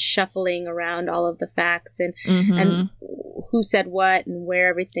good at shuffling around all of the facts and who said what and where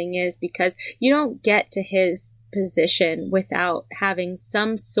everything is, because you don't get to his position without having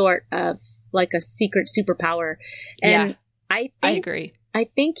some sort of like a secret superpower. And I agree. I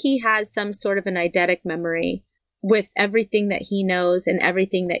think he has some sort of an eidetic memory with everything that he knows and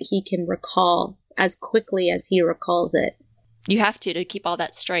everything that he can recall as quickly as he recalls it. You have to keep all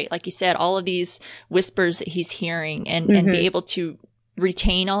that straight. Like you said, all of these whispers that he's hearing and be able to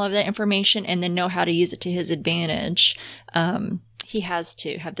retain all of that information and then know how to use it to his advantage. He has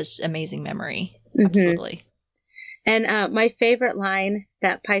to have this amazing memory. Absolutely. And my favorite line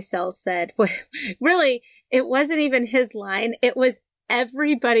that Pycelle said, really, it wasn't even his line. It was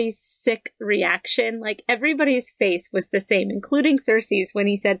everybody's sick reaction. Like, everybody's face was the same, including Cersei's, when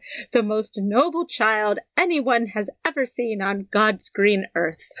he said, the most noble child anyone has ever seen on God's green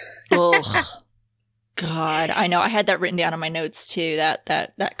earth. Oh, God. I know. I had that written down on my notes too,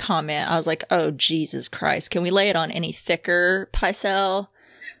 that comment. I was like, oh, Jesus Christ. Can we lay it on any thicker, Pycelle?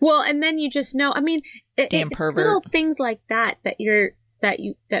 Well, and then you just know, I mean, it's pervert. little things like that you're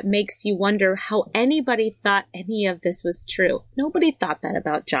that makes you wonder how anybody thought any of this was true. Nobody thought that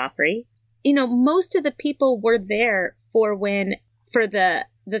about Joffrey. You know, most of the people were there for the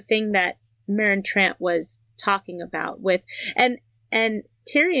thing that Meryn Trant was talking about with, and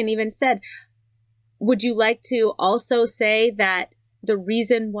Tyrion even said, would you like to also say that the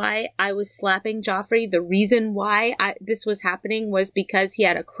reason why I was slapping Joffrey, the reason why this was happening was because he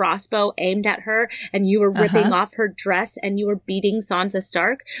had a crossbow aimed at her and you were ripping off her dress and you were beating Sansa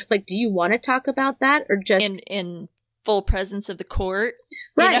Stark? Like, do you want to talk about that, or just in full presence of the court?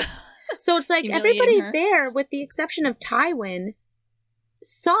 Right. You know? So it's like everybody there, with the exception of Tywin,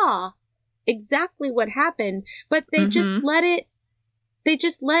 saw exactly what happened, but they just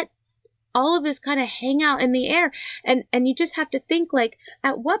let all of this kind of hang out in the air. And you just have to think, like,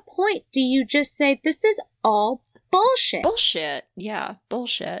 at what point do you just say, this is all bullshit? Bullshit. Yeah,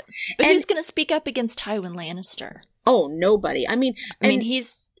 bullshit. But who's going to speak up against Tywin Lannister? Oh, nobody. I mean,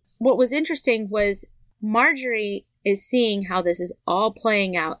 he's... What was interesting was Marjorie is seeing how this is all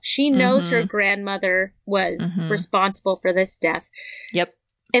playing out. She knows her grandmother was responsible for this death. Yep.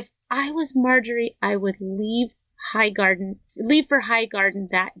 If I was Marjorie, I would leave for Highgarden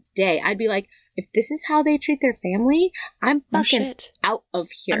that day. I'd be like, if this is how they treat their family, I'm fucking out of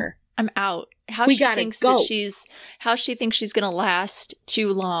here. I'm out. How she thinks she's going to last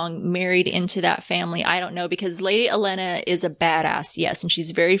too long married into that family, I don't know, because Lady Olenna is a badass, yes, and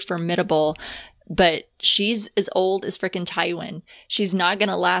she's very formidable, but she's as old as frickin' Tywin. She's not going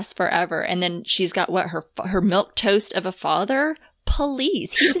to last forever. And then she's got her milquetoast of a father?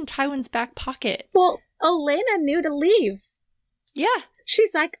 Please. He's in Tywin's back pocket. Well, Olenna knew to leave. Yeah.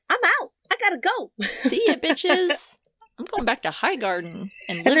 She's like, I'm out. I gotta go. See ya, bitches. I'm going back to Highgarden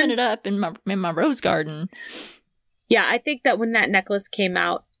and living it up in my rose garden. Yeah, I think that when that necklace came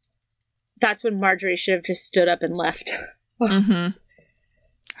out, that's when Marjorie should have just stood up and left.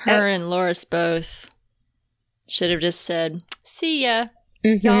 Her and Loras both should have just said, see ya.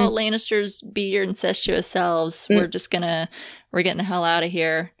 Y'all Lannisters be your incestuous selves. We're getting the hell out of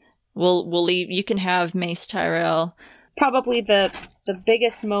here. We'll leave. You can have Mace Tyrell. Probably the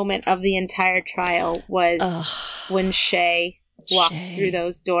biggest moment of the entire trial was when Shae walked through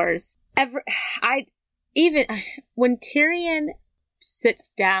those doors. When Tyrion sits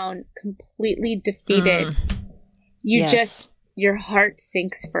down completely defeated, your heart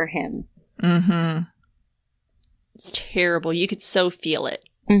sinks for him. It's terrible. You could so feel it.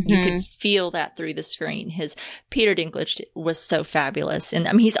 You could feel that through the screen. Peter Dinklage was so fabulous. And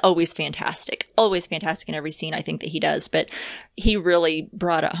I mean, he's always fantastic in every scene I think that he does. But he really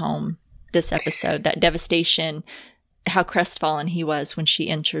brought it home this episode, that devastation, how crestfallen he was when she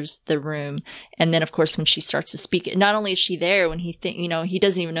enters the room. And then, of course, when she starts to speak, not only is she there when he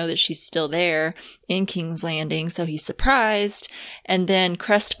doesn't even know that she's still there in King's Landing. So he's surprised. And then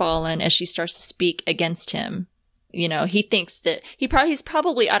crestfallen as she starts to speak against him. You know, he thinks that he's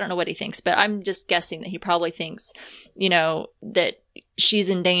probably, I don't know what he thinks, but I'm just guessing that he probably thinks, you know, that she's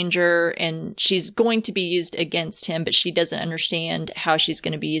in danger and she's going to be used against him, but she doesn't understand how she's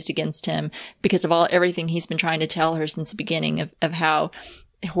going to be used against him because of everything he's been trying to tell her since the beginning of how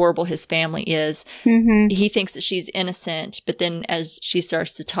horrible his family is. He thinks that she's innocent, but then as she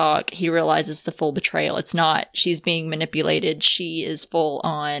starts to talk, he realizes the full betrayal. It's not she's being manipulated. She is full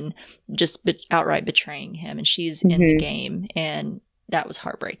on just outright betraying him, and she's in the game, and that was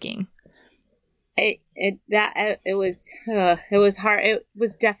heartbreaking. It was hard. It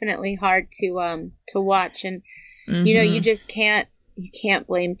was definitely hard to watch, and you know, you can't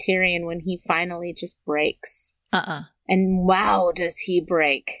blame Tyrion when he finally just breaks. And wow, does he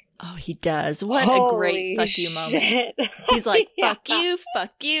break. Oh, he does. What a great fuck you moment. He's like, fuck you,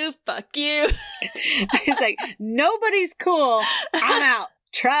 fuck you, fuck you. He's like, nobody's cool. I'm out.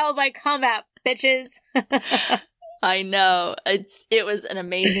 Trial by combat, bitches. I know. It was an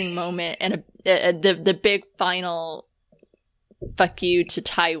amazing moment. And the big final fuck you to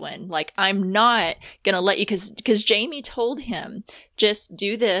Tywin. Like, I'm not going to let you, because Jaime told him, just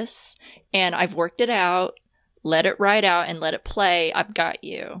do this. And I've worked it out. Let it ride out and let it play. I've got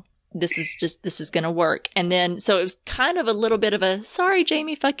you. This is going to work. And then, so it was kind of a little bit of a, sorry,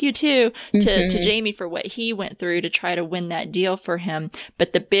 Jaime, fuck you too, to Jaime for what he went through to try to win that deal for him.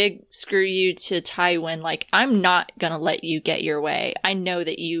 But the big screw you to Tywin, like, I'm not going to let you get your way. I know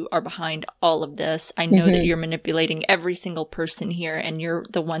that you are behind all of this. I know that you're manipulating every single person here and you're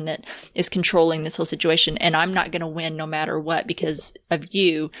the one that is controlling this whole situation. And I'm not going to win no matter what because of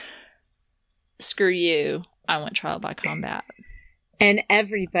you. Screw you. I want trial by combat. And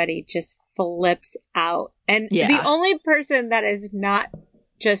everybody just flips out. And the only person that is not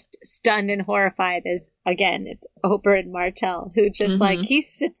just stunned and horrified as, again, it's Oberyn Martell, who just like, he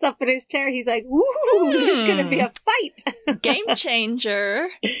sits up in his chair. He's like, ooh, there's going to be a fight. Game changer.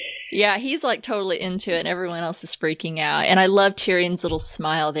 Yeah, he's like totally into it and everyone else is freaking out. And I love Tyrion's little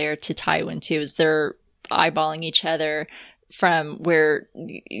smile there to Tywin too, as they're eyeballing each other from where,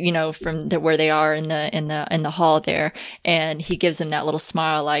 you know, from where they are in the hall there. And he gives him that little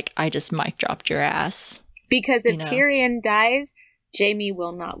smile like, I just mic dropped your ass. Because if Tyrion dies, Jaime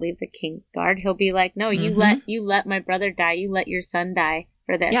will not leave the Kingsguard. He'll be like, no, you let my brother die. You let your son die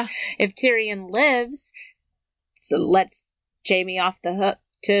for this. Yeah. If Tyrion lives, so lets Jaime off the hook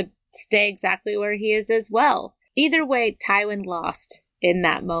to stay exactly where he is as well. Either way, Tywin lost in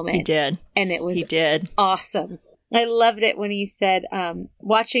that moment. He did. And it was he awesome. I loved it when he said,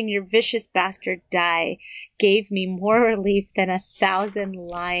 watching your vicious bastard die gave me more relief than 1,000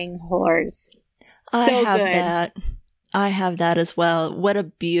 lying whores. I have that as well. What a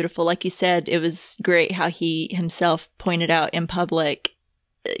beautiful, like you said, it was great how he himself pointed out in public,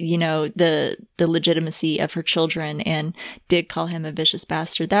 you know, the legitimacy of her children and did call him a vicious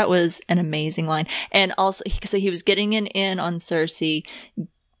bastard. That was an amazing line. And also, so he was getting an in on Cersei,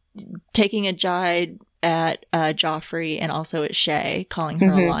 taking a jide at Joffrey and also at Shae, calling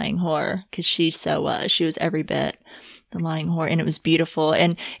her a lying whore, because she was. She was every bit the lying whore, and it was beautiful.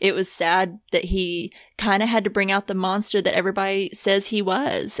 And it was sad that he kind of had to bring out the monster that everybody says he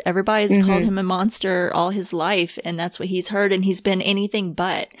was. Everybody's called him a monster all his life, and that's what he's heard, and he's been anything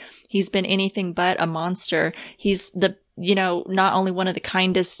but. He's been anything but a monster. He's not only one of the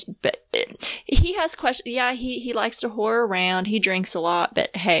kindest, but he has questions. Yeah, he likes to whore around. He drinks a lot,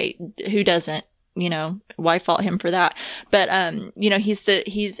 but hey, who doesn't? You know, why fault him for that? But,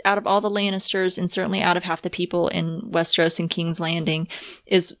 he's out of all the Lannisters, and certainly out of half the people in Westeros and King's Landing,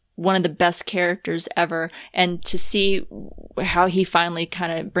 is one of the best characters ever. And to see how he finally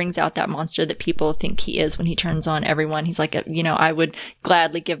kind of brings out that monster that people think he is when he turns on everyone. He's like, I would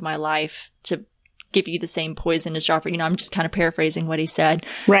gladly give my life to give you the same poison as Joffrey. I'm just kind of paraphrasing what he said.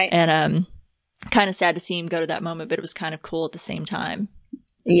 Right. And, kind of sad to see him go to that moment, but it was kind of cool at the same time.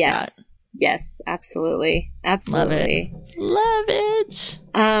 Yes. Yes, absolutely. Absolutely. Love it.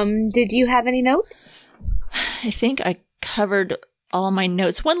 Did you have any notes? I think I covered all of my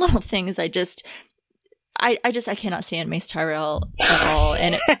notes. One little thing is I cannot stand Mace Tyrell at all.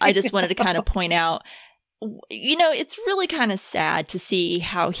 And I just wanted to kind of point out, it's really kind of sad to see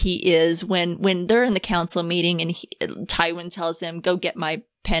how he is when they're in the council meeting and Tywin tells him, go get my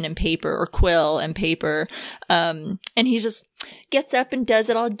pen and paper, or quill and paper. And he just gets up and does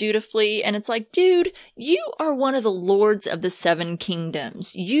it all dutifully. And it's like, dude, you are one of the lords of the Seven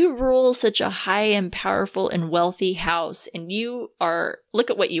Kingdoms. You rule such a high and powerful and wealthy house. And look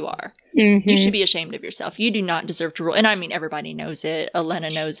at what you are. Mm-hmm. You should be ashamed of yourself. You do not deserve to rule. And I mean, everybody knows it.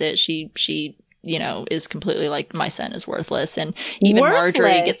 Olenna knows it. She is completely like, my son is worthless. And even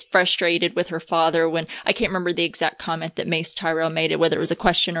Marjorie gets frustrated with her father when, I can't remember the exact comment that Mace Tyrell made, whether it was a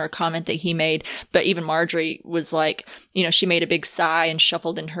question or a comment that he made, but even Marjorie was like, she made a big sigh and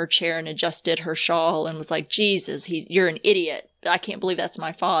shuffled in her chair and adjusted her shawl and was like, Jesus, you're an idiot. I can't believe that's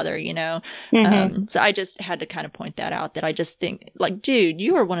my father, Mm-hmm. So I just had to kind of point that out, that I just think, like, dude,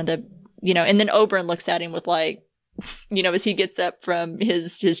 you are one of the, and then Oberyn looks at him with like, as he gets up from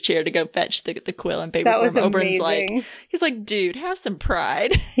his chair to go fetch the quill and paper. That was Oberyn's amazing. He's like, dude, have some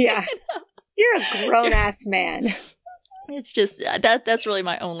pride. Yeah. You're a grown-ass man. It's just, that's really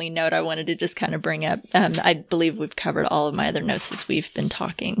my only note I wanted to just kind of bring up. I believe we've covered all of my other notes as we've been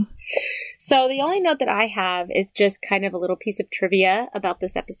talking. So the only note that I have is just kind of a little piece of trivia about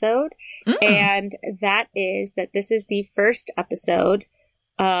this episode. And that is that this is the first episode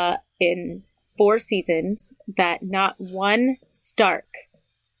in 4 seasons that not one Stark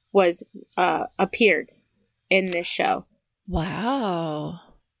was appeared in this show. Wow.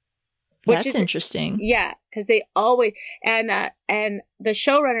 That's interesting. Yeah, because they always and the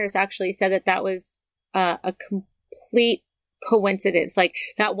showrunners actually said that was a complete coincidence. Like,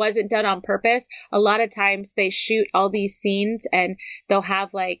 that wasn't done on purpose. A lot of times they shoot all these scenes and they'll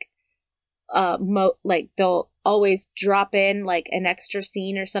have like they'll always drop in like an extra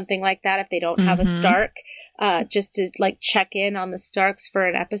scene or something like that if they don't have a Stark, just to like check in on the Starks for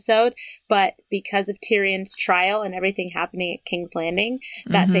an episode. But because of Tyrion's trial and everything happening at King's Landing,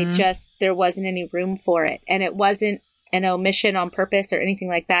 that there wasn't any room for it. And it wasn't an omission on purpose or anything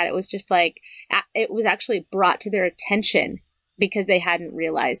like that. It was just like, it was actually brought to their attention because they hadn't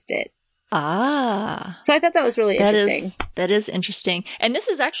realized it. Ah. So I thought that was really interesting. That is interesting. And this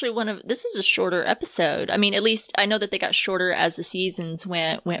is actually this is a shorter episode. I mean, at least I know that they got shorter as the seasons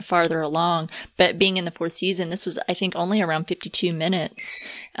went farther along, but being in the 4th season, this was, I think, only around 52 minutes.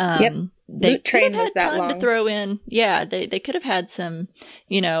 Yep. They Loot Train could have was had that time long. to throw in. Yeah, they could have had some,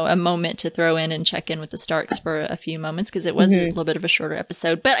 a moment to throw in and check in with the Starks for a few moments because it was a little bit of a shorter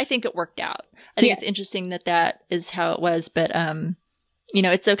episode, but I think it worked out. I think it's interesting that is how it was, but,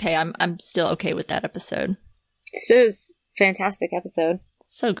 it's okay. I'm still okay with that episode. It was a fantastic episode.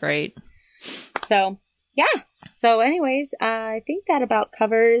 So great. So, yeah. So anyways, I think that about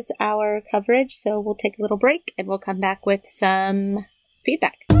covers our coverage. So we'll take a little break and we'll come back with some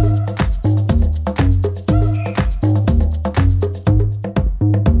feedback.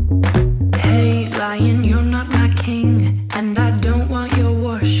 Hey, lion, you're not my king, and I don't want your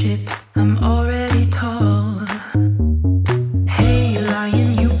worship. I'm already tall. Hey,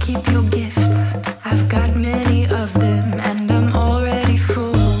 lion, you keep your gifts. I've got many of them, and I'm already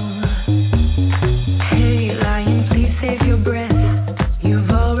full. Hey, lion, please save your breath.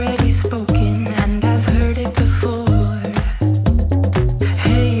 You've already spoken, and I've heard it before.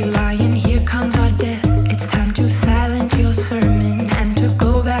 Hey, lion, here comes our death. It's time to silence your sermon and to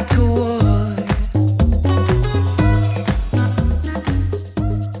go back to war.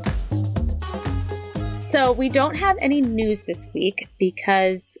 So we don't have any news this week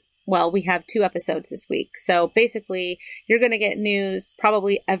because, well, we have 2 episodes this week. So basically, you're going to get news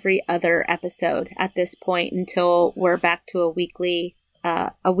probably every other episode at this point until we're back to a weekly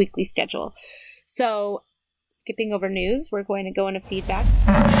schedule. So skipping over news, we're going to go into feedback.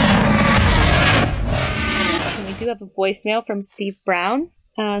 And we do have a voicemail from Steve Brown.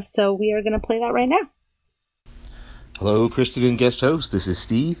 So we are going to play that right now. Hello, Kristen and guest host. This is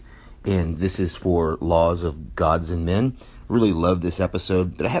Steve, and this is for Laws of Gods and Men. Really love this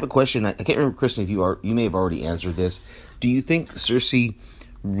episode, but I have a question. I can't remember, Kristen, if you may have already answered this. Do you think Cersei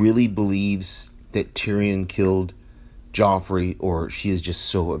really believes that Tyrion killed Joffrey, or she is just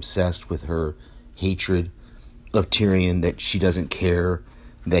so obsessed with her hatred of Tyrion that she doesn't care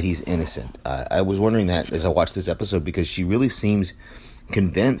that he's innocent? I was wondering that as I watched this episode, because she really seems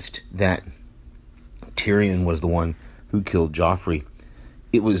convinced that Tyrion was the one who killed Joffrey.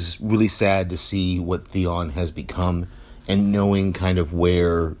 It was really sad to see what Theon has become, and knowing kind of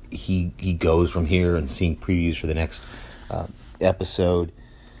where he goes from here, and seeing previews for the next episode.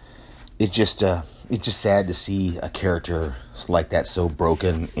 It's just sad to see a character like that so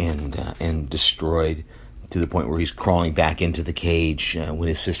broken and destroyed to the point where he's crawling back into the cage when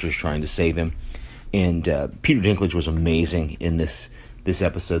his sister's trying to save him. And Peter Dinklage was amazing in this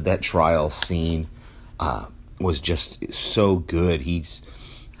episode. That trial scene was just so good. He's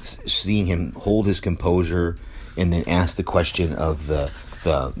seeing him hold his composure and then ask the question of the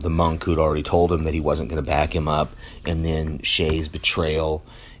monk who'd already told him that he wasn't going to back him up, and then Shay's betrayal,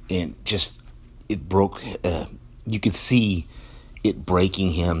 and just it broke. You could see it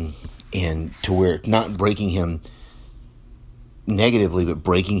breaking him, and to where not breaking him negatively, but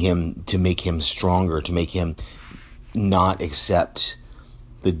breaking him to make him stronger, to make him not accept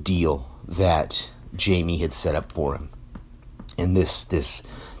the deal that Jaime had set up for him. And this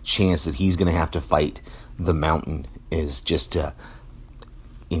chance that he's going to have to fight the Mountain is just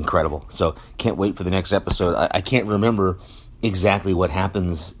incredible. So can't wait for the next episode. I can't remember exactly what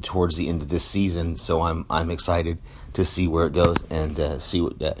happens towards the end of this season, so I'm excited to see where it goes and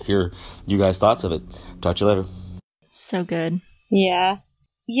hear you guys' thoughts of it. Talk to you later. So good. Yeah.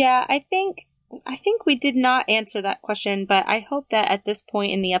 I think we did not answer that question, but I hope that at this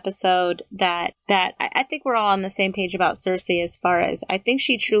point in the episode that I think we're all on the same page about Cersei, as far as I think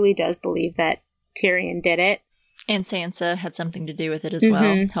she truly does believe that Tyrion did it. And Sansa had something to do with it as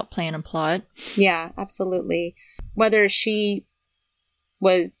well, help plan and plot. Yeah, absolutely. Whether she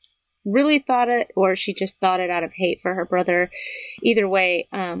was really thought it or she just thought it out of hate for her brother, either way,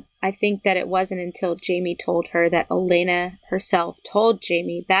 I think that it wasn't until Jaime told her that Olenna herself told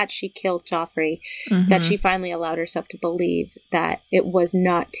Jaime that she killed Joffrey that she finally allowed herself to believe that it was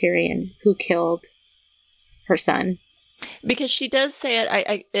not Tyrion who killed her son. Because she does say it,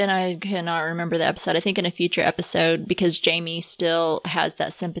 I cannot remember the episode. I think in a future episode, because Jaime still has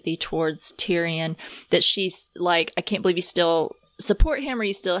that sympathy towards Tyrion, that she's like, I can't believe you still support him or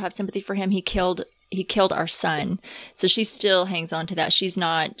you still have sympathy for him. He killed our son. So she still hangs on to that. She's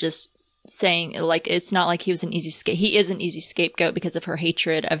not just saying, like, it's not like he was an easy he is an easy scapegoat because of her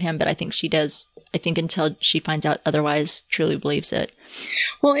hatred of him, but I think she does I think until she finds out otherwise, truly believes it.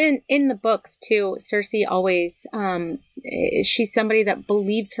 Well, in the books too, Cersei always, she's somebody that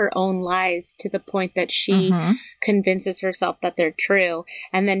believes her own lies to the point that she convinces herself that they're true.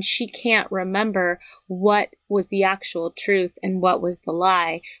 And then she can't remember what was the actual truth and what was the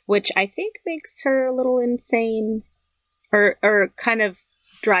lie, which I think makes her a little insane, or kind of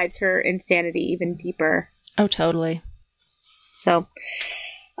drives her insanity even deeper. Oh, totally. So,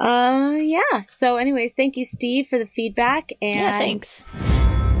 yeah. So anyways, thank you, Steve, for the feedback. And yeah, thanks.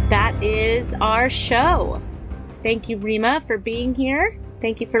 That is our show. Thank you, Rima, for being here.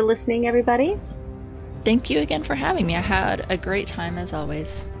 Thank you for listening, everybody. Thank you again for having me. I had a great time as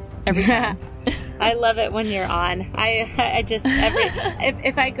always. Every time. I love it when you're on. I just,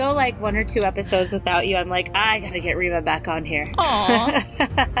 if I go like 1 or 2 episodes without you, I'm like, I gotta get Rima back on here.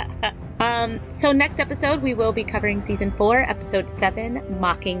 Aww. So next episode, we will be covering season 4, episode 7,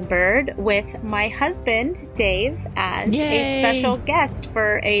 Mockingbird, with my husband, Dave, as a special guest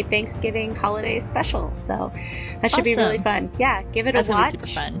for a Thanksgiving holiday special. So that should be really fun. Yeah, give it a watch. That's gonna be super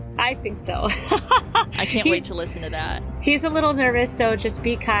fun. I think so. I can't wait to listen to that. He's a little nervous, so just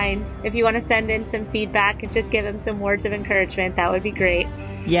be kind. If you want to send in some feedback and just give him some words of encouragement, that would be great.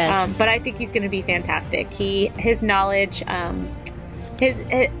 Yes. But I think he's going to be fantastic. His knowledge, a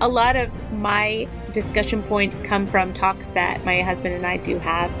lot of my discussion points come from talks that my husband and I do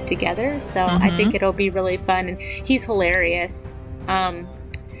have together. So I think it'll be really fun, and he's hilarious.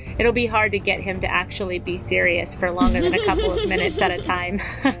 It'll be hard to get him to actually be serious for longer than a couple of minutes at a time.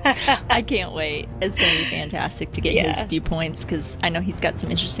 I can't wait. It's going to be fantastic to get his viewpoints, because I know he's got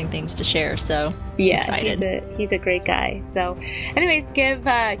some interesting things to share. So yeah, excited. He's a great guy. So anyways, give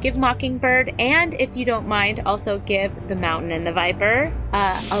Mockingbird, and if you don't mind, also give The Mountain and the Viper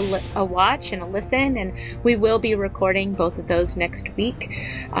a watch and a listen. And we will be recording both of those next week.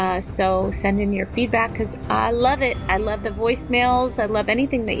 So send in your feedback, because I love it. I love the voicemails. I love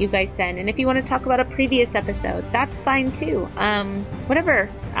anything that you guys send. And if you want to talk about a previous episode, that's fine too. Whatever.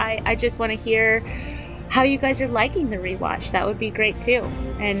 I just want to hear how you guys are liking the rewatch. That would be great too.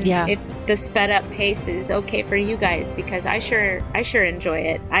 And if the sped up pace is okay for you guys, because I sure enjoy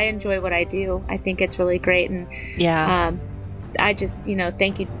it. I enjoy what I do. I think it's really great. And I just,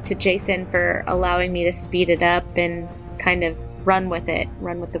 thank you to Jason for allowing me to speed it up and kind of run with the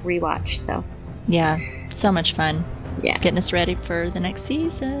rewatch. So yeah, so much fun. Yeah. Getting us ready for the next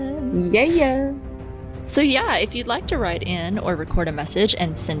season. Yeah. So yeah, if you'd like to write in or record a message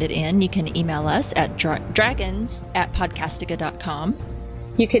and send it in, you can email us at dragons@podcastica.com.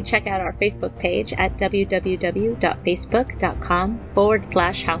 You can check out our Facebook page at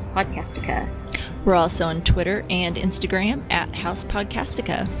www.facebook.com/housepodcastica. We're also on Twitter and Instagram at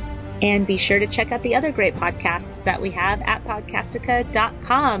housepodcastica. And be sure to check out the other great podcasts that we have at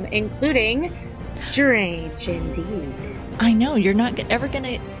podcastica.com, including Strange Indeed. I know, you're not ever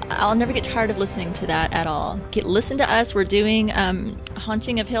gonna. I'll never get tired of listening to that at all. Listen to us. We're doing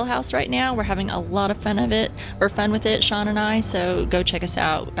Haunting of Hill House right now. We're having a lot of fun with it, Sean and I. So go check us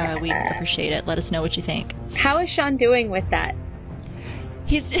out. We appreciate it. Let us know what you think. How is Sean doing with that?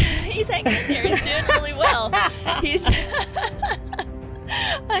 He's hanging in there. He's doing really well.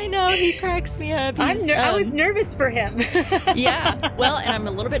 I know, he cracks me up. I was nervous for him. Yeah, well, and I'm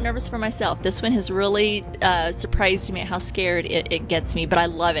a little bit nervous for myself. This one has really surprised me at how scared it gets me, but I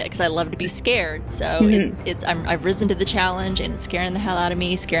love it because I love to be scared. So I've risen to the challenge, and it's scaring the hell out of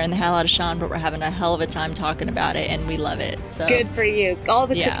me, scaring the hell out of Sean, but we're having a hell of a time talking about it, and we love it. So good for you. All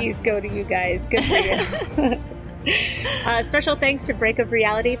the cookies go to you guys. Good for you. Special thanks to Break of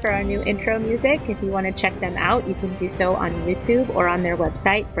Reality for our new intro music. If you want to check them out, you can do so on YouTube or on their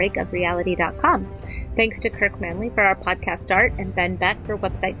website, breakofreality.com. Thanks to Kirk Manley for our podcast art and Ben Beck for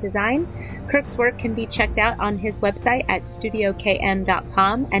website design. Kirk's work can be checked out on his website at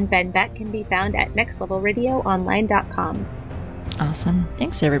studiokm.com, and Ben Beck can be found at nextlevelradioonline.com. Awesome.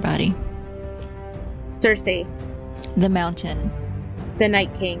 Thanks, everybody. Cersei. The Mountain. The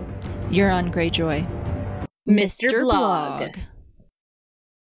Night King. Euron Greyjoy. Mr. Blog.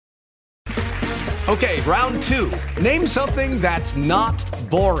 Okay, round 2. Name something that's not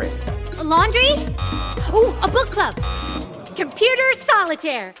boring. A laundry? Ooh, a book club. Computer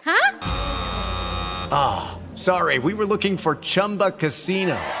solitaire, huh? Ah, sorry, we were looking for Chumba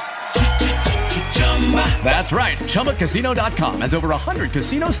Casino. That's right, ChumbaCasino.com has over 100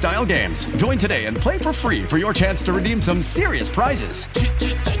 casino-style games. Join today and play for free for your chance to redeem some serious prizes.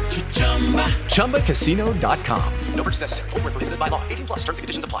 ChumbaCasino.com. No purchase necessary. Void where prohibited by law. 18+ terms and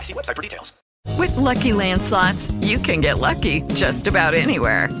conditions apply. See website for details. With Lucky Land Slots, you can get lucky just about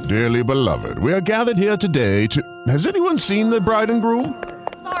anywhere. Dearly beloved, we are gathered here today to... Has anyone seen the bride and groom?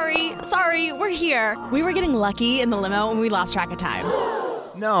 Sorry, we're here. We were getting lucky in the limo and we lost track of time.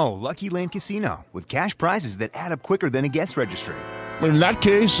 No, Lucky Land Casino, with cash prizes that add up quicker than a guest registry. In that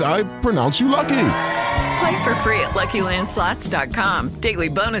case, I pronounce you lucky. Play for free at LuckyLandSlots.com. Daily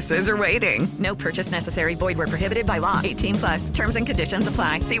bonuses are waiting. No purchase necessary. Void where prohibited by law. 18+. Terms and conditions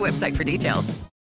apply. See website for details.